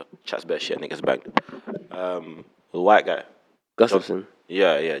a loser. Chats better shit, niggas banged. The white guy. Gustafsson.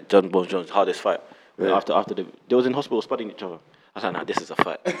 Yeah. John Bones Jones, hardest fight. Yeah. After they was in hospital studying each other. I was like, nah, this is a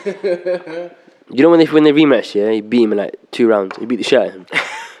fight. You know when they rematched, he beat him in like 2 rounds. He beat the shit out of him.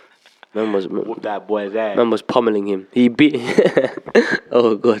 Whoop that boy's ass. Man was pummeling him. He beat.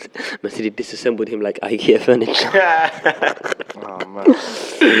 Oh god, man said he disassembled him like IKEA furniture. Oh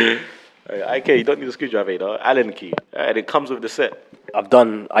man. IKEA, you don't need a screwdriver, you know. Allen key, and it comes with the set. I've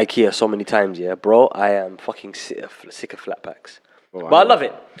done IKEA so many times, yeah, bro. I am fucking sick of flat packs. Oh, But I love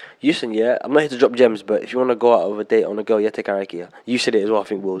it. Houston, yeah, I'm not here to drop gems, but if you want to go out of a date on a girl, yeah, take her IKEA. You said it as well, I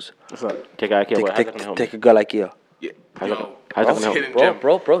think, Wills. What's that? Take IKEA. How's that gonna help Take me? a girl IKEA. Yeah. How's Yo, that gonna help? hidden gem.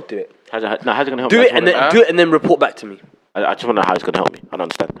 Bro, do it. How's it gonna help Do me? it and then report back to me. I just want to know how it's gonna help me. I don't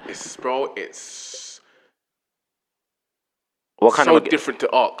understand. It's What kind so of different to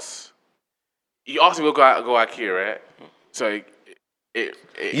Ox. You asked me to go IKEA, right? So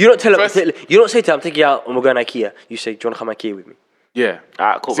You don't tell first, him. You don't say to him, I'm taking you out and we're going IKEA. You say, do you want to come IKEA with me? Yeah.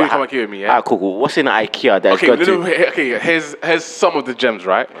 Alright, cool. So you come IKEA with me, yeah? Alright, cool. What's in the IKEA that's got to? Okay. Here's some of the gems,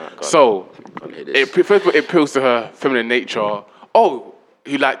 right? So first of all, it appeals to her feminine nature. Oh,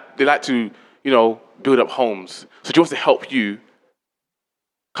 they like to build up homes. So she wants to help you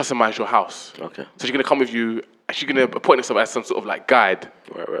customize your house. Okay. So she's gonna come with you. She's gonna appoint herself as some sort of like guide.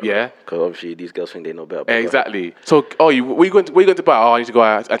 Right. Yeah. Because obviously these girls think they know better. Exactly. So, where you going to buy? Oh, I need to go.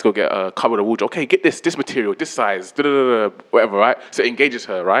 I have to go get a cupboard or wardrobe. Okay, get this material, this size, whatever. Right. So it engages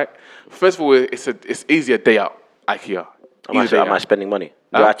her. Right. First of all, it's easier day out IKEA. Am I spending money?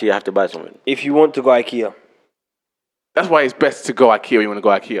 Do I actually have to buy something? If you want to go IKEA. That's why it's best to go IKEA when you want to go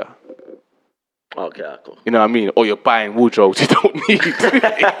IKEA. Okay, cool. You know what I mean? Or you're buying wardrobes you don't need.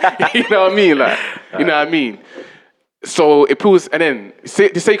 You know what I mean? Like, you know what I mean? So it pulls, and then say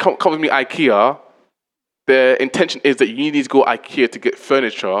come with me IKEA. The intention is that you need to go IKEA to get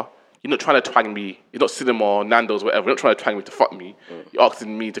furniture. You're not trying to twang me. You're not Cinema or Nando's, whatever. You're not trying to twang me to fuck me. You're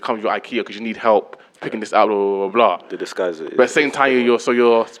asking me to come with you IKEA because you need help picking this out, blah, blah, blah. The disguise it. But at the same time, you're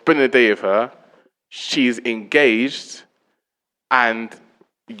spending the day with her. She's engaged, and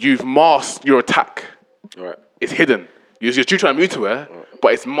you've masked your attack. Right. It's hidden. You're trying to move to her,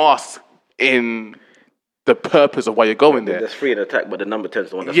 but it's masked in the purpose of why you're going there. There's free in attack, but the number 10 is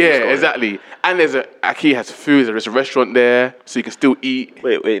the one that's exactly. And IKEA has food. There's a restaurant there, so you can still eat.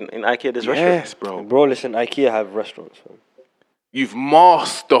 Wait, in IKEA there's restaurants? Yes, bro. Bro, listen, IKEA have restaurants. Fam. You've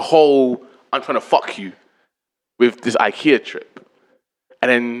masked the whole "I'm trying to fuck you" with this IKEA trip. And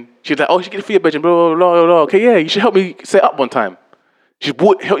then she's like, "Oh, you should get it for your bedroom, blah, blah, blah, blah. Okay, yeah, you should help me set up one time." She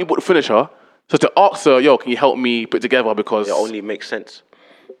help me put the furniture. So to ask her, "Yo, can you help me put it together?" Because it only makes sense.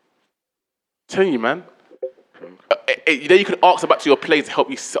 I'm telling you, man. Then you can ask her back to your place to help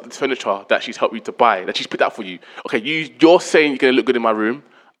you set up this furniture that she's helped you to buy, that she's put that for you. Okay, you're saying you're going to look good in my room.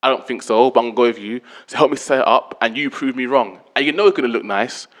 I don't think so, but I'm going to go with you. So help me set it up, and you prove me wrong. And you know it's going to look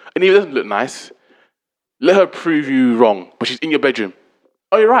nice. And if it doesn't look nice, let her prove you wrong. But she's in your bedroom.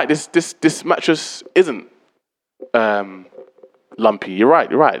 Oh, you're right. This mattress isn't lumpy. You're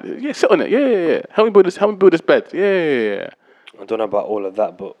right. Yeah, sit on it. Yeah. Help me build this bed. Yeah. I don't know about all of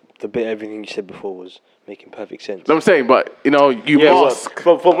that, but everything you said before was making perfect sense. I'm saying, but you mask.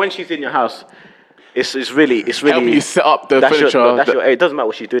 From when she's in your house, it's really help you set up the furniture. It doesn't matter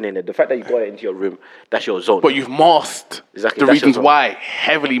what she's doing in there. The fact that you got it into your room, that's your zone. But you've masked the reasons why.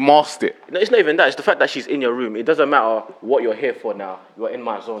 Heavily masked it. No, it's not even that. It's the fact that she's in your room. It doesn't matter what you're here for now. You're in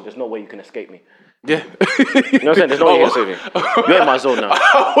my zone. There's no way you can escape me. Yeah. You know what I'm saying? There's no way you can escape me. You're in my zone now.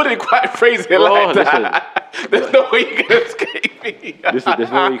 I wouldn't quite phrase it like that. There's no way you can escape me. Listen,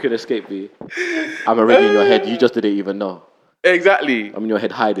 there's no way you can escape me. I'm already in your head. You just didn't even know. Exactly. I'm in your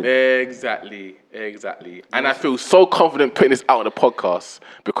head hiding. Exactly. And I feel so confident putting this out on the podcast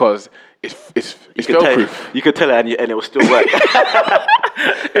because it's fail-proof. You could tell her and it will still work.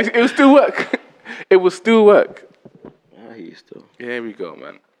 It will still work. It will still work. I hear you still. Yeah, here we go,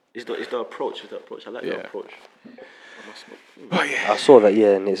 man. It's the approach. I like the approach. Oh, yeah. I saw that,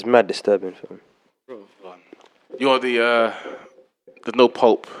 and it's mad disturbing for me. You're the no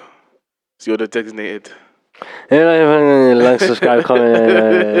pulp. So you're the designated. Like, subscribe,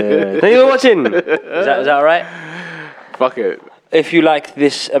 comment. Thank you for watching. Is that all right? Fuck it. If you liked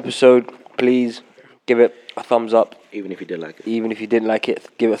this episode, please give it a thumbs up. Even if you didn't like it. Even if you didn't like it,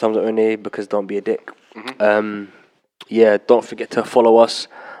 give it a thumbs up, Renee, because don't be a dick. Mm-hmm. Don't forget to follow us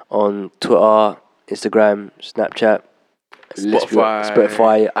on Twitter, Instagram, Snapchat,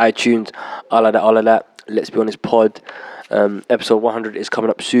 Spotify, iTunes, all of that. Let's Be Honest Pod. Episode 100 is coming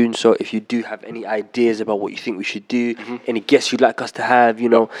up soon, so if you do have any ideas about what you think we should do, any guests you'd like us to have,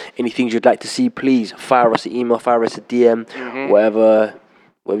 any things you'd like to see, please fire us an email, fire us a DM, whatever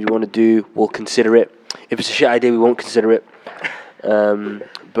you want to do, we'll consider it. If it's a shit idea, we won't consider it.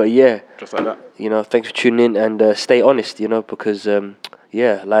 But yeah, just like that. Thanks for tuning in and stay honest, because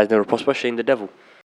lies never prosper, shame the devil.